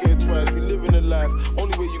 they blinking it twice. We living a life,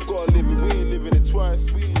 only way you gotta live it, we ain't living it twice.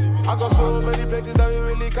 I got so many places that we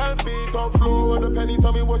really can't be. Top floor on the penny,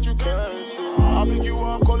 tell me what you can see. I'll pick you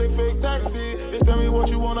up, call it fake taxi. Just tell me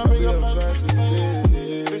what you want, I bring a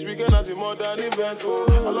fantasy. This weekend I do more than eventful.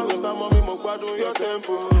 As long as that mommy mo gbadun your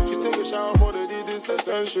tempo. She take a shower for the day, this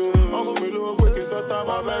essential. I'm for me low, quick, it's a time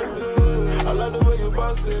I vent. I like the way you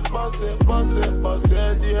boss it, boss it, boss it, boss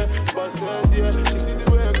it, yeah, boss it, yeah. She see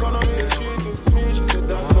the way economy is treating me. She said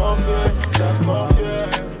that's not fair, that's not fair.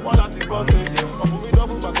 One lati boss it, yeah. I'm for me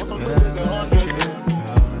double back, cause some days 100,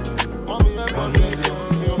 yeah. Mommy and boss it, yeah.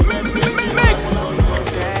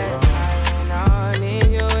 I need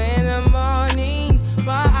you in the morning,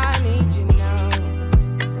 but I need you now.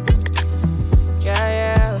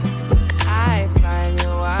 Yeah, I find you,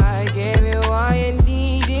 I give you all you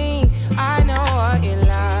needing. I know what you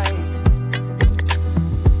like.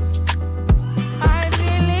 I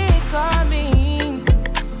feel it coming.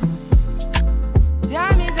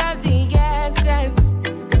 Time is of the essence.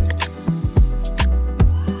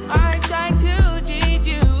 I try to teach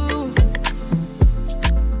you,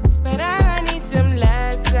 but I need some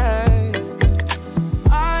lessons.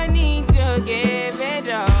 I need to give it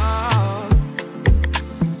all.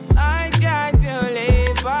 I try to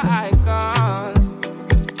live, but I can't.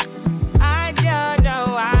 I don't know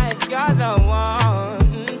why you're the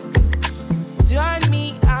one. Turn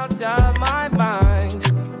me out of my mind.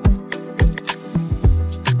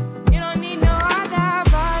 You don't need no other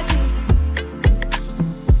body.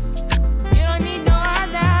 You don't need no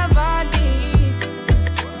other body.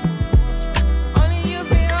 Only you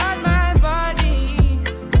feel on my body.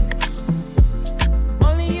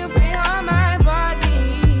 Only you feel on my body.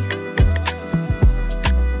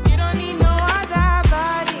 You don't need no other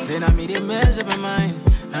body. Say now me they mess up my mind,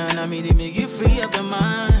 and now me they make you free up your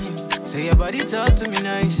mind. Say your body talk to me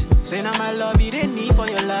nice. Say now my love you didn't need for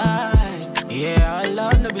your life. Yeah, our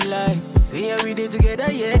love no be lie. Say yeah we did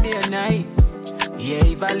together, yeah, day and night. Yeah,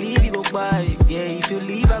 if I leave you go by. Yeah, if you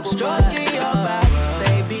leave I go stroking by. Your body,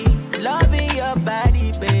 baby, loving your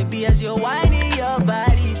body, baby, as you're whining your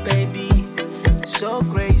body, baby. So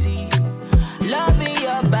crazy, loving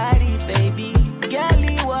your body, baby. Girl,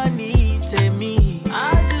 you want need to me.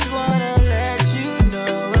 I just wanna let you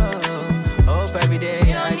know. Hope every day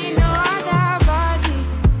You don't need no other body.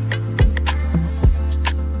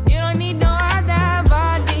 You don't need no other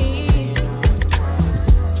body.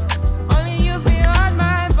 Only you feel on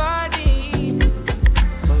my body.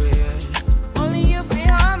 Only you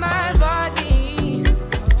feel on my body.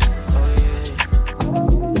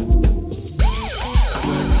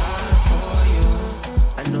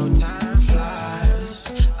 I know time flies.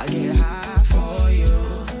 I get high for you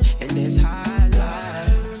in this high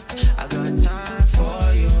life. I got time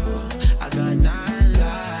for you. I got 9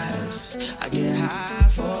 lives. I get high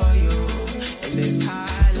for you in this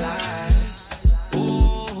high life.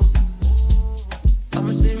 Ooh,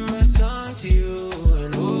 I'ma sing my song to you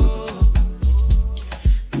and ooh,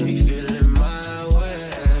 know you feeling my way,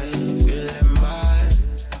 feeling my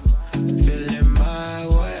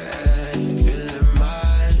way, feeling my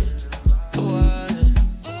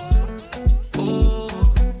ooh,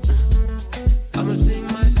 I'ma sing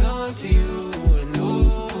my song to you and ooh,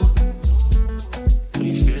 know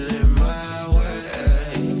you feeling my way,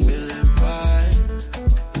 feeling my way,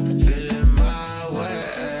 feeling my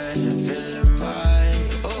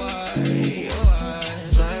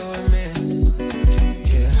fly with me,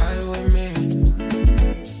 get high with me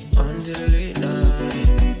until the late night.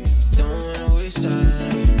 Don't wanna waste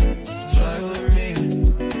time. Fly with me,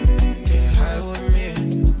 get high with me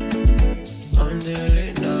until the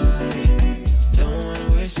late night. Don't wanna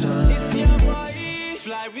waste time. It's your boy.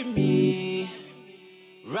 Fly with me,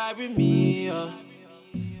 ride with me,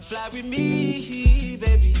 fly with me,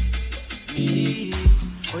 baby. Me.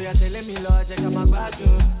 Oh, you're telling me, Lord, check out my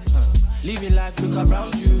battle. Living life, look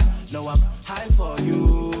around you. Know I'm high for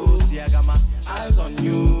you. See, I got my eyes on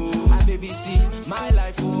you. I baby, see my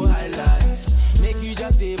life, oh, high life. Make you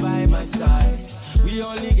just stay by my side. We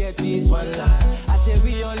only get this one life. I say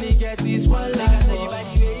we only get this one life. Oh.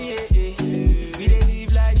 We dey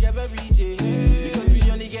live like every day. Because we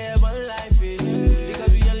only get one life.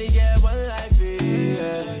 Because we only get one life.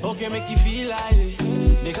 Okay, make you feel like it.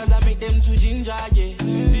 Because I make them too ginger, yeah.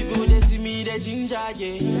 People they see me, they ginger,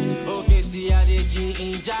 yeah. Okay, see how they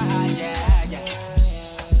ginger, yeah, yeah.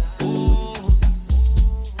 Ooh,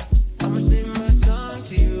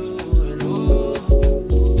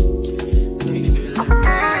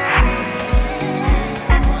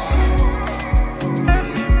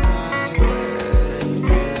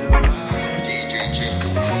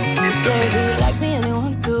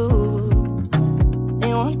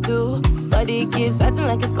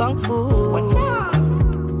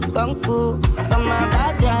 fool. Come my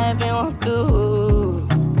bad guy if you want to.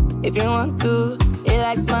 If you want to. He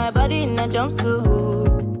likes my body in a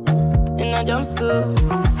jumpsuit. In a jumpsuit.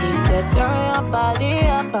 He said turn your body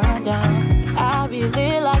up and down. I really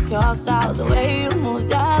like your style. The way you move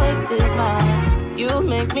that waist is mine. You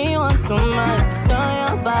make me want to mind. Turn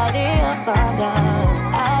your body up and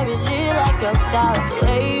down. I really like your style. The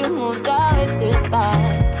way you move that waist is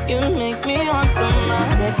mine. You make me want to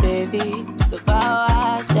mind. Say baby, the power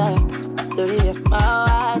I die. Do you power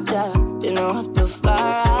I die? You know have to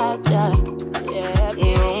fire I die. Yeah,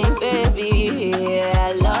 baby, yeah, I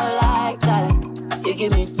love like that. You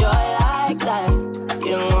give me joy like that.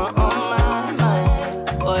 You know on my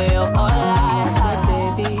mind. Boy, you're all I have,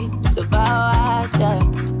 baby. The power I die.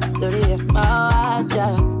 Do you power I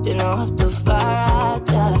die? You know have to fire I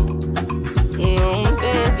die.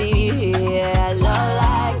 Baby, yeah, I love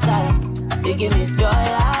like that. You give me joy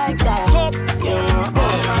like that. You know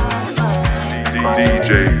on my mind. DJ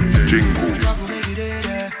Jingle.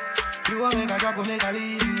 You want make a drop or make a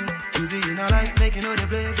leave you. You see in a life, make you know they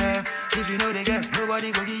play fair. If you know they get,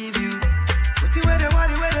 nobody go give you. But you where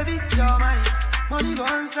they beat your mind. Money go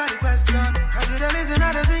answer the question. Cause if there is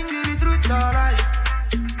another thing, you be truth or lies.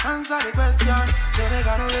 Answer the question. They make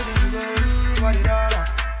a no ready to go do for the dollar.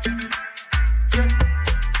 Yeah.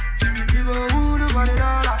 You go do for the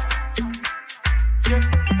dollar. Yeah.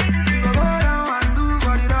 You go down and do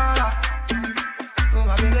for the dollar. Oh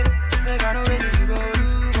my baby, make a no ready to go do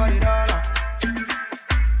for the dollar.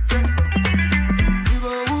 Yeah. You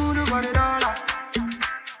go do for the dollar.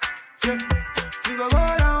 Yeah. You go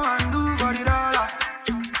down and do for the dollar.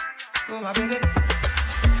 Oh my baby,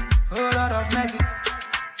 oh Lord of mercy,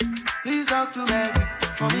 please talk to mercy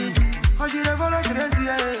for me. Cause you never follow crazy,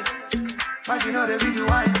 yeah. But you know the video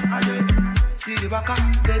wine, I do. See the back up,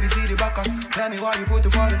 baby, see the back up. Tell me why you put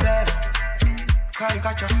it for the seven.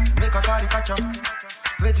 Caricature, make a caricature.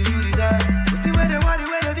 Wait till you deserve. But you where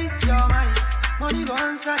they beat your mind. Money go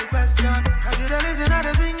answer the question. Cause if there is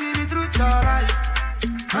another thing, be the truth or lies.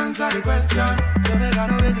 Answer the question. So make I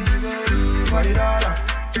know where you go do for the dollar.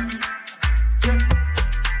 Yeah.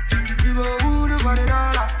 You go do for the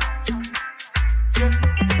dollar. Yeah.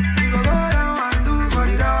 You go down and do for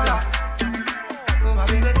the dollar. Oh my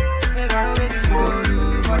baby, make I know where you go do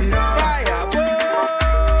for the dollar.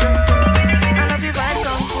 I love you vibe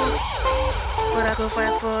kung fu, but I go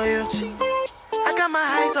fight for you. I got my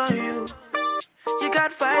eyes on you. You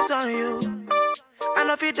got vibes on you. I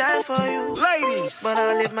know if you die for you, ladies, but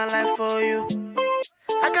I'll live my life for you.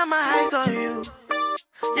 I got my eyes on you.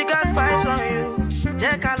 You got vibes on you.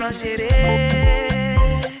 Check out our shit.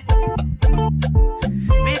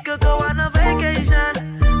 We could go on a vacation,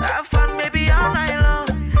 have fun maybe all night long.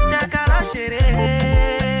 Check out our shit.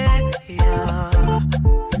 Yeah.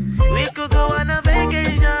 We could go on a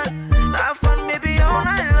vacation, have fun maybe all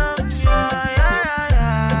night long. Yeah, yeah,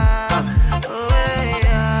 yeah.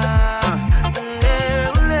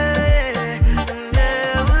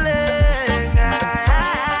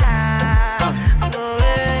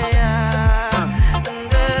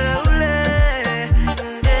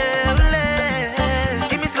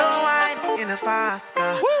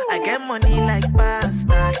 Oh, I get money like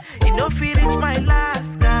bastard. You know if you reach my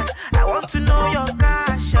last card, I want to know your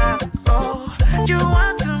cash app. Oh, you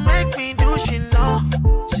want to make me do shit, no?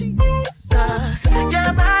 Jesus,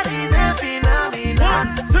 your body's a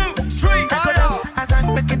phenomenon. 1, 2, 3, as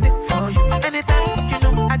I'm making it for you. Anytime, you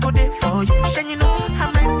know, I go there for you. And you know,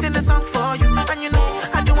 I'm writing a song for you. And you know,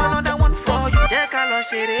 I do another one for you. Check out our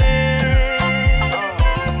shit.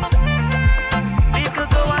 We could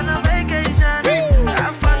go on a vacation.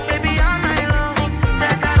 Have fun, baby, all night long.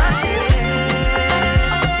 Check out our shit.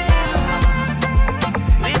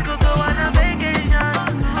 We could go on a vacation.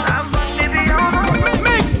 Have fun, baby, all night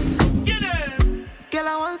long. Get it. Girl,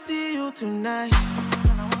 I want to see you tonight.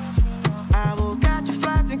 I will catch a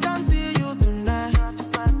flight and come see you tonight.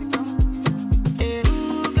 Hey,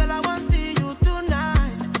 ooh, girl, I want to see you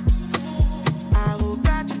tonight. I will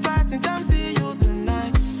catch a flight and come see you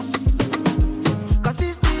tonight. Cause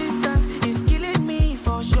this distance is killing me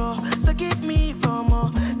for sure. So give me for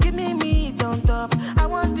more. Give me meat on top. I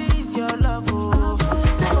want this, your love, oh.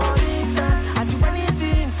 Say for instance, I do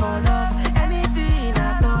anything for love. Anything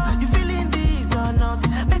at all. You feeling this or not?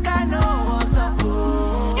 Make I know what's up,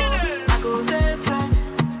 oh. I go take flight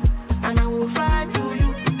and I will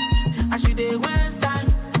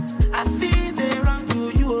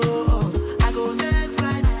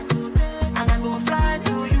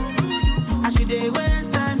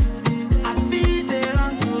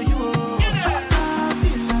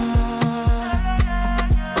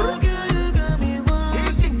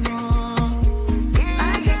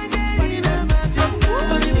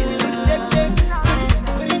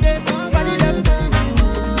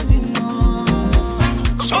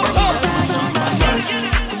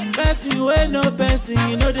say no person,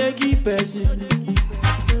 you know they give person.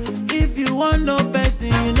 If you want no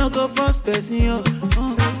person, you know go first person, yo.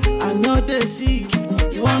 I know they sick,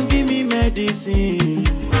 you won't give me medicine.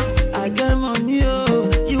 I get money, oh,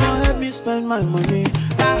 you won't help me spend my money.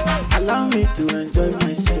 Allow me to enjoy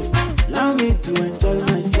myself. Allow me to enjoy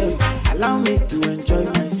myself. Allow me to enjoy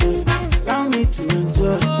myself. Allow me to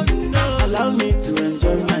enjoy. Allow me to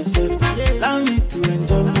enjoy myself. Allow me to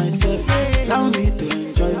enjoy myself. Allow me to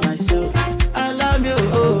enjoy myself. I love you,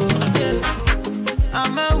 oh yeah.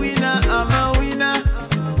 I'm a winner, I'm a winner.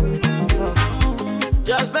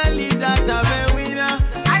 Just believe that I'm a winner.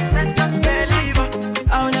 I said just believe.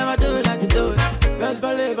 I'll never do it like you do it. Best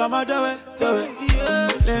believe I'ma do it, do it. Yeah.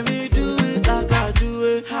 Let me do it like I do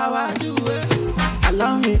it, how I do it.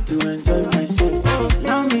 Allow me to enjoy myself.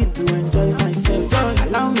 Allow me to enjoy myself.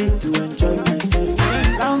 Allow me to enjoy myself.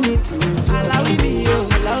 Allow me to enjoy. Allow me, oh.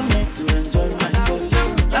 Allow me to enjoy myself.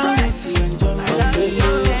 Allow me to enjoy myself.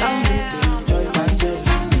 Allow me to enjoy myself.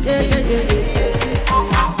 Yeah, yeah, yeah,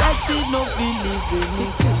 yeah. That's it, no believe in me.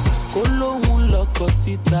 Kolo un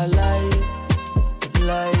cosita like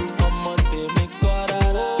mama de me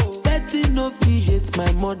corara. Betty no fi hate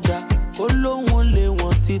my mother. Kolo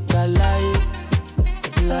un sita like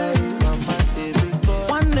mama de me corara.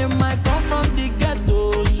 One day I come from the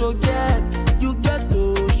ghetto, so get you ghetto,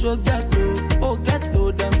 so ghetto. Oh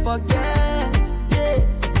ghetto, then forget. Yeah,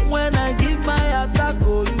 when I give my attack,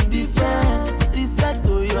 oh you defend. Reset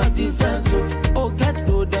to your defense, oh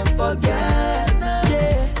ghetto, then forget.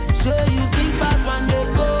 Yeah, so you see fast when they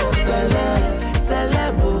go.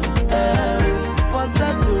 Celebo, for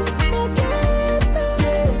settle.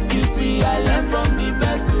 Yeah, you see I learn from the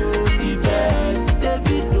best to the best.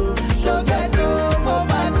 Davido, Shogato,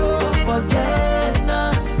 Mobado, don't forget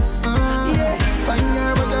now. Yeah, fine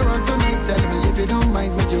girl, but you run tonight. Tell me if you don't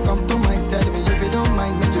mind, make you come to mine. Tell me if you don't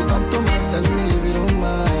mind, make you come to mine. Tell me if you don't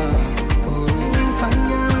mind. Oh, fine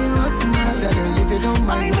girl, you run tonight. Tell me if you don't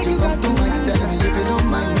mind, make you come to mine. Tell me if you don't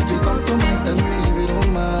mind, make you come to mine. Tell me if you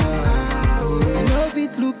don't mind. I know if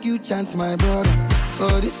it look you chance, my brother.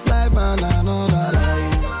 For this life and another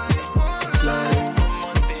life.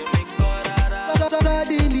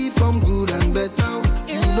 Suddenly from good and better.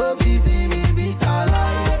 You know if you see me beat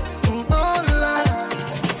alive.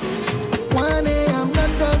 One day I'm not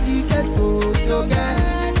so you get to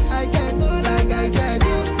get. I get to like I said.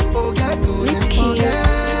 Oh, get to them forget.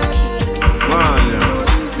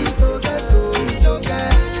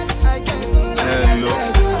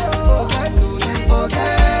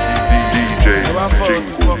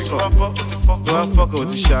 Do I fuck with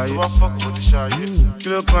the shy?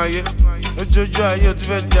 Kill up my yeah. No jojo aye, tu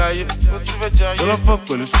fẹ́ jaye. Don't fuck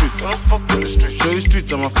with the street. Show the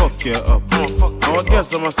street, I'ma fuck you up. I'ma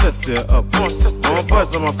guess, I'ma set you up. I'ma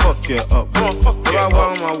boys, I'ma fuck you up. Do I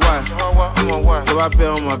want my wife? Do I bet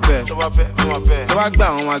on my bed? Do I gbà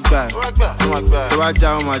on my guy? Do I ja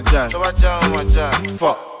on my jive?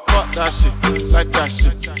 Fuck that shit, like that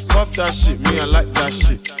shit. Fuck that shit, me I like that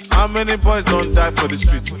shit. How many boys don't die for the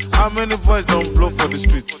street? How many boys don't blow for the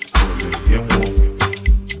street?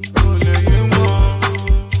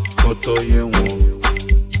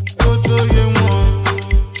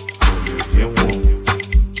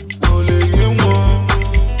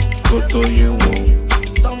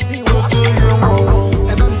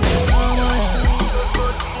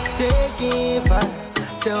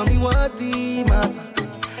 Tell me what's the matter.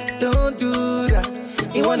 Don't do that.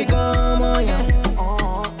 You wanna come on, yeah.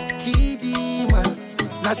 Chidi, man.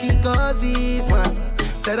 Now she calls this matter.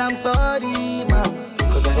 Said I'm sorry, man.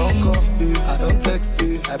 Cause I don't call, I don't text,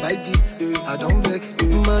 I buy gifts, I don't beg,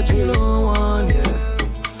 but you don't want, yeah.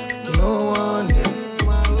 You don't want, yeah.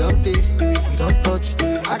 You don't take, you don't touch,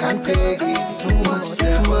 I can't take it too much,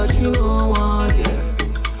 yeah. But you don't want, yeah.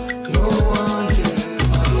 You don't want,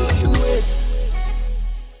 yeah. Wait.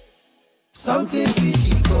 Something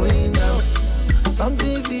fishy going down.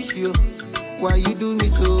 Something fishy, oh. Why you do me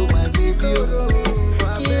so, my baby, oh.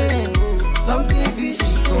 Yeah. Something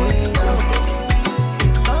fishy going down.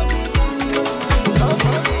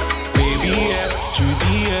 Baby, yeah,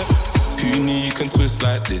 Judy, yeah. Who knew you can twist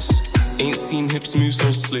like this? Ain't seen hips move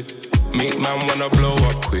so slick. Make man wanna blow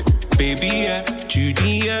up quick. Baby, yeah,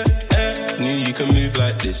 Judy, yeah, knew you can move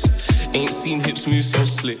like this. Ain't seen hips move so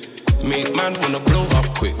slick. Make man wanna blow up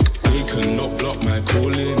quick. They cannot block my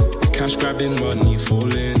calling. Cash grabbing, money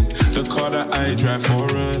falling. The The car that I drive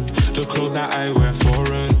foreign. The clothes that I wear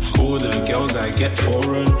foreign. All the girls I get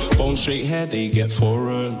foreign. Bone straight hair, they get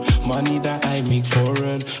foreign. Money that I make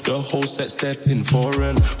foreign. The whole set stepping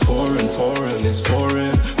foreign. Foreign, it's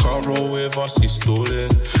foreign. Can't roll with us, you're stolen.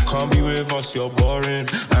 Can't be with us, you're boring.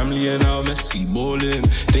 I'm Lionel Messi ballin'.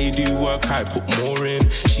 They do work, I put more in.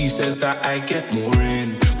 She says that I get more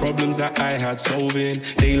in. Problems that I had solving,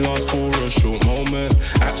 they last for a short moment.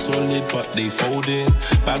 Act solid, but they folding.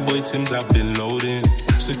 Bad boy Tims I've been loading.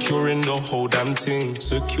 Securing the whole damn thing.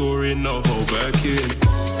 Securing the whole working.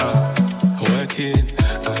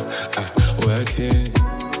 Working.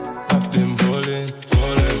 I've been rolling.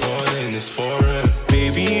 It's foreign.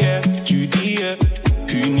 Baby, yeah, Judy, yeah.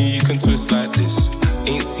 Who knew you can twist like this?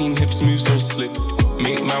 Ain't seen hips move so slick.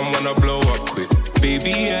 Make man wanna blow up quick.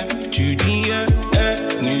 Baby, yeah, Judy, yeah.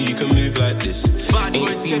 Knew you can move like this.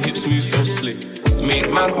 Ain't seen hips move so slick.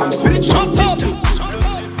 Make man wanna shut up.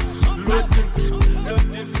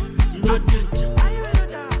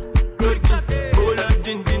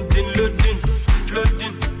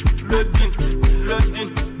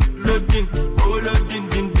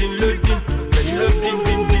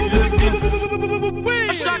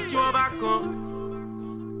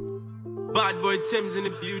 Bad boy Tim's in the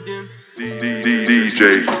building.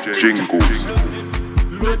 DJ Jingles.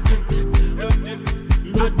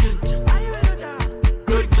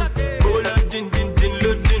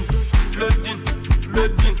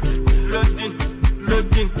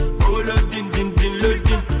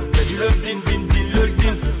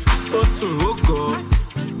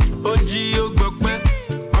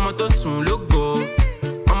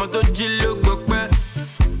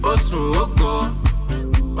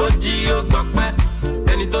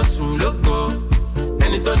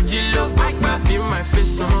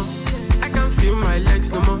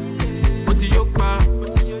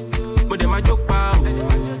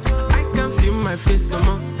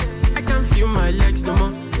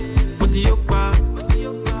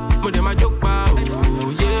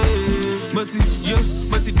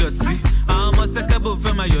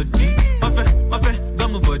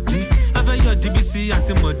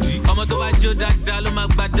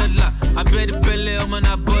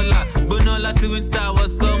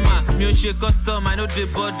 Custom, I know they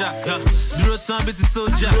border. Duro turn bit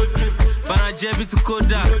soldier, Paraje bit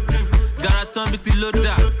Koda, Garaton bit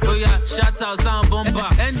loader. Oh yeah, shout out sound bomber.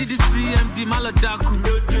 NDDC MD Maladaku.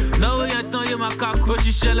 No ya ton ye makaku.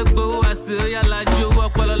 Oji shell go ase. Oh yeah, la jo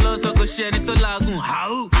walk all along so go share it to lagoon.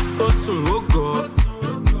 How? Osun ogo,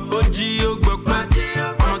 Oji ogbokpe.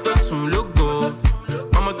 Ọmọ tó sùn lógo,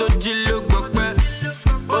 ọmọ tó jí lógbokpe.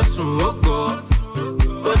 Osun ogo,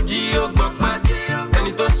 Oji ogbokpe.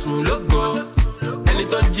 Ẹni tó sùn lógo, ẹni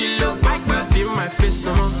tó jí lógbokpe. I can't feel my face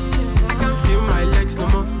no more. I can't feel my legs no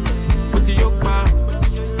more. Mo ti yó pa,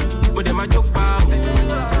 mo dẹ̀ ma jó pa.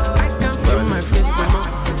 I can't feel my face no more.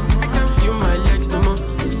 I can't feel my legs no more.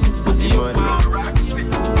 Mo ti yó pa,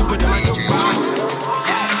 mo dẹ̀ ma jó pa.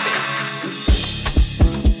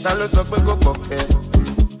 Ta ló sọ pé kò kọ̀kẹ́?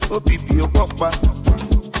 OPP ó pọ̀ pa,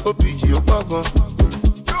 OPG ó pọ̀ gan.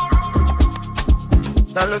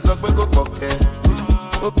 Ta ló sọ pé kò kọ̀kẹ́?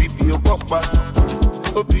 OPP ó pọ̀ pa,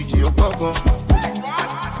 OPG ó pọ̀ gan.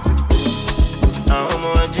 Àwọn ọmọ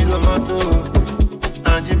ají ló mọ́tò,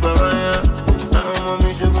 ají bàbá yá. Àwọn ọmọ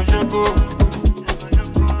mi ṣokoṣoko.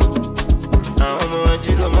 Àwọn ọmọ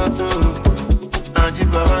ají ló mọ́tò, ají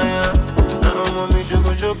bàbá yá. Àwọn ọmọ mi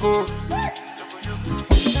ṣokoṣoko.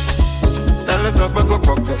 Ta ló sọ pé kò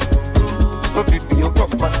kọ̀kẹ́? OPP ó pọ̀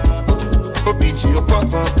pa, OPG ó pọ̀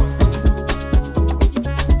gan.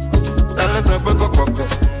 Ta ló sọ pé kò kọ̀kẹ́?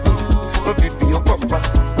 OPP ó pọ̀ pa,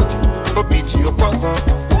 OPG ó pọ̀ gan.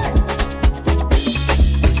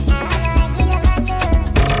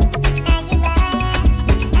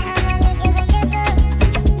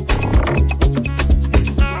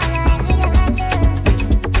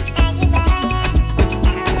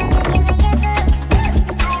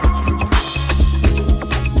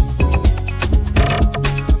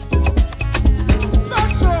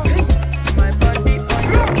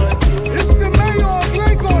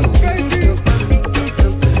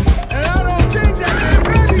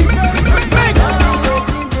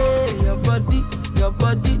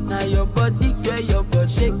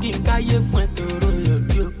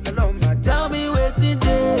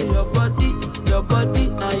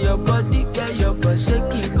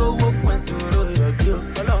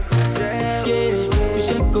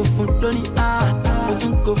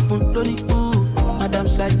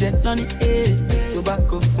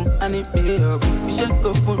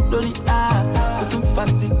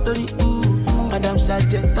 Madam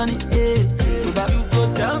Sergeant, Tony, you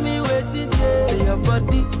go tell me waiting day, your body.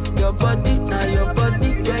 body, now your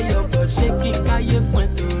body, yeah, your body shaking, can you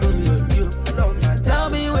find to your deal? Tell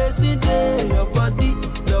me where today, your body,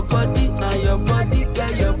 now your body, yeah,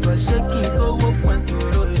 your body shaking, go find to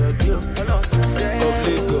your deal.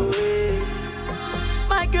 Okay, go.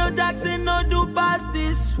 Michael Jackson, no do past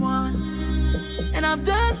this one. And I'm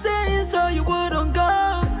just saying so you wouldn't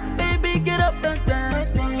go. Baby, get up and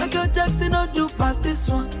dance. Michael Jackson, no do past this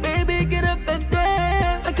one. Baby, get up and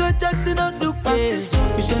dance. Michael Jackson, no do past this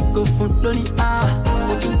one. We should go for Lonnie, we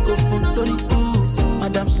can go for Lonnie, ooh.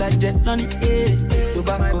 Madame Sajet, Lonnie,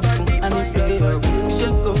 tobacco for any player. We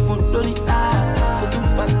should go for Lonnie, we can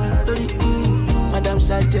fast Lonnie, ooh. Madame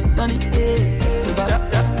Sajet, Lonnie, tobacco.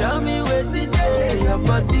 Tell me where today, your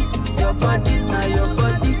body, now your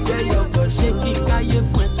body, yeah, your body shaking, can you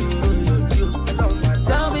find to your deal?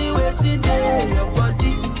 Tell me where today,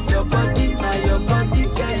 your body, now your body,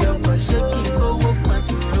 yeah, your body shaking, go find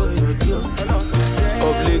to your deal.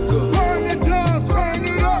 Obligo.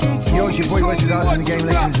 Yo, it's your boy Westwood Arts and the Game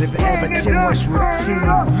Legends Live Ever, Tim Westwood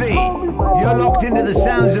TV. You're locked into the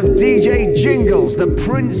sounds of DJ Jingles, the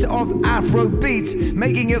Prince of Afrobeats,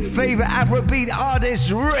 making your favorite Afrobeat artists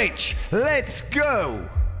rich. Let's go.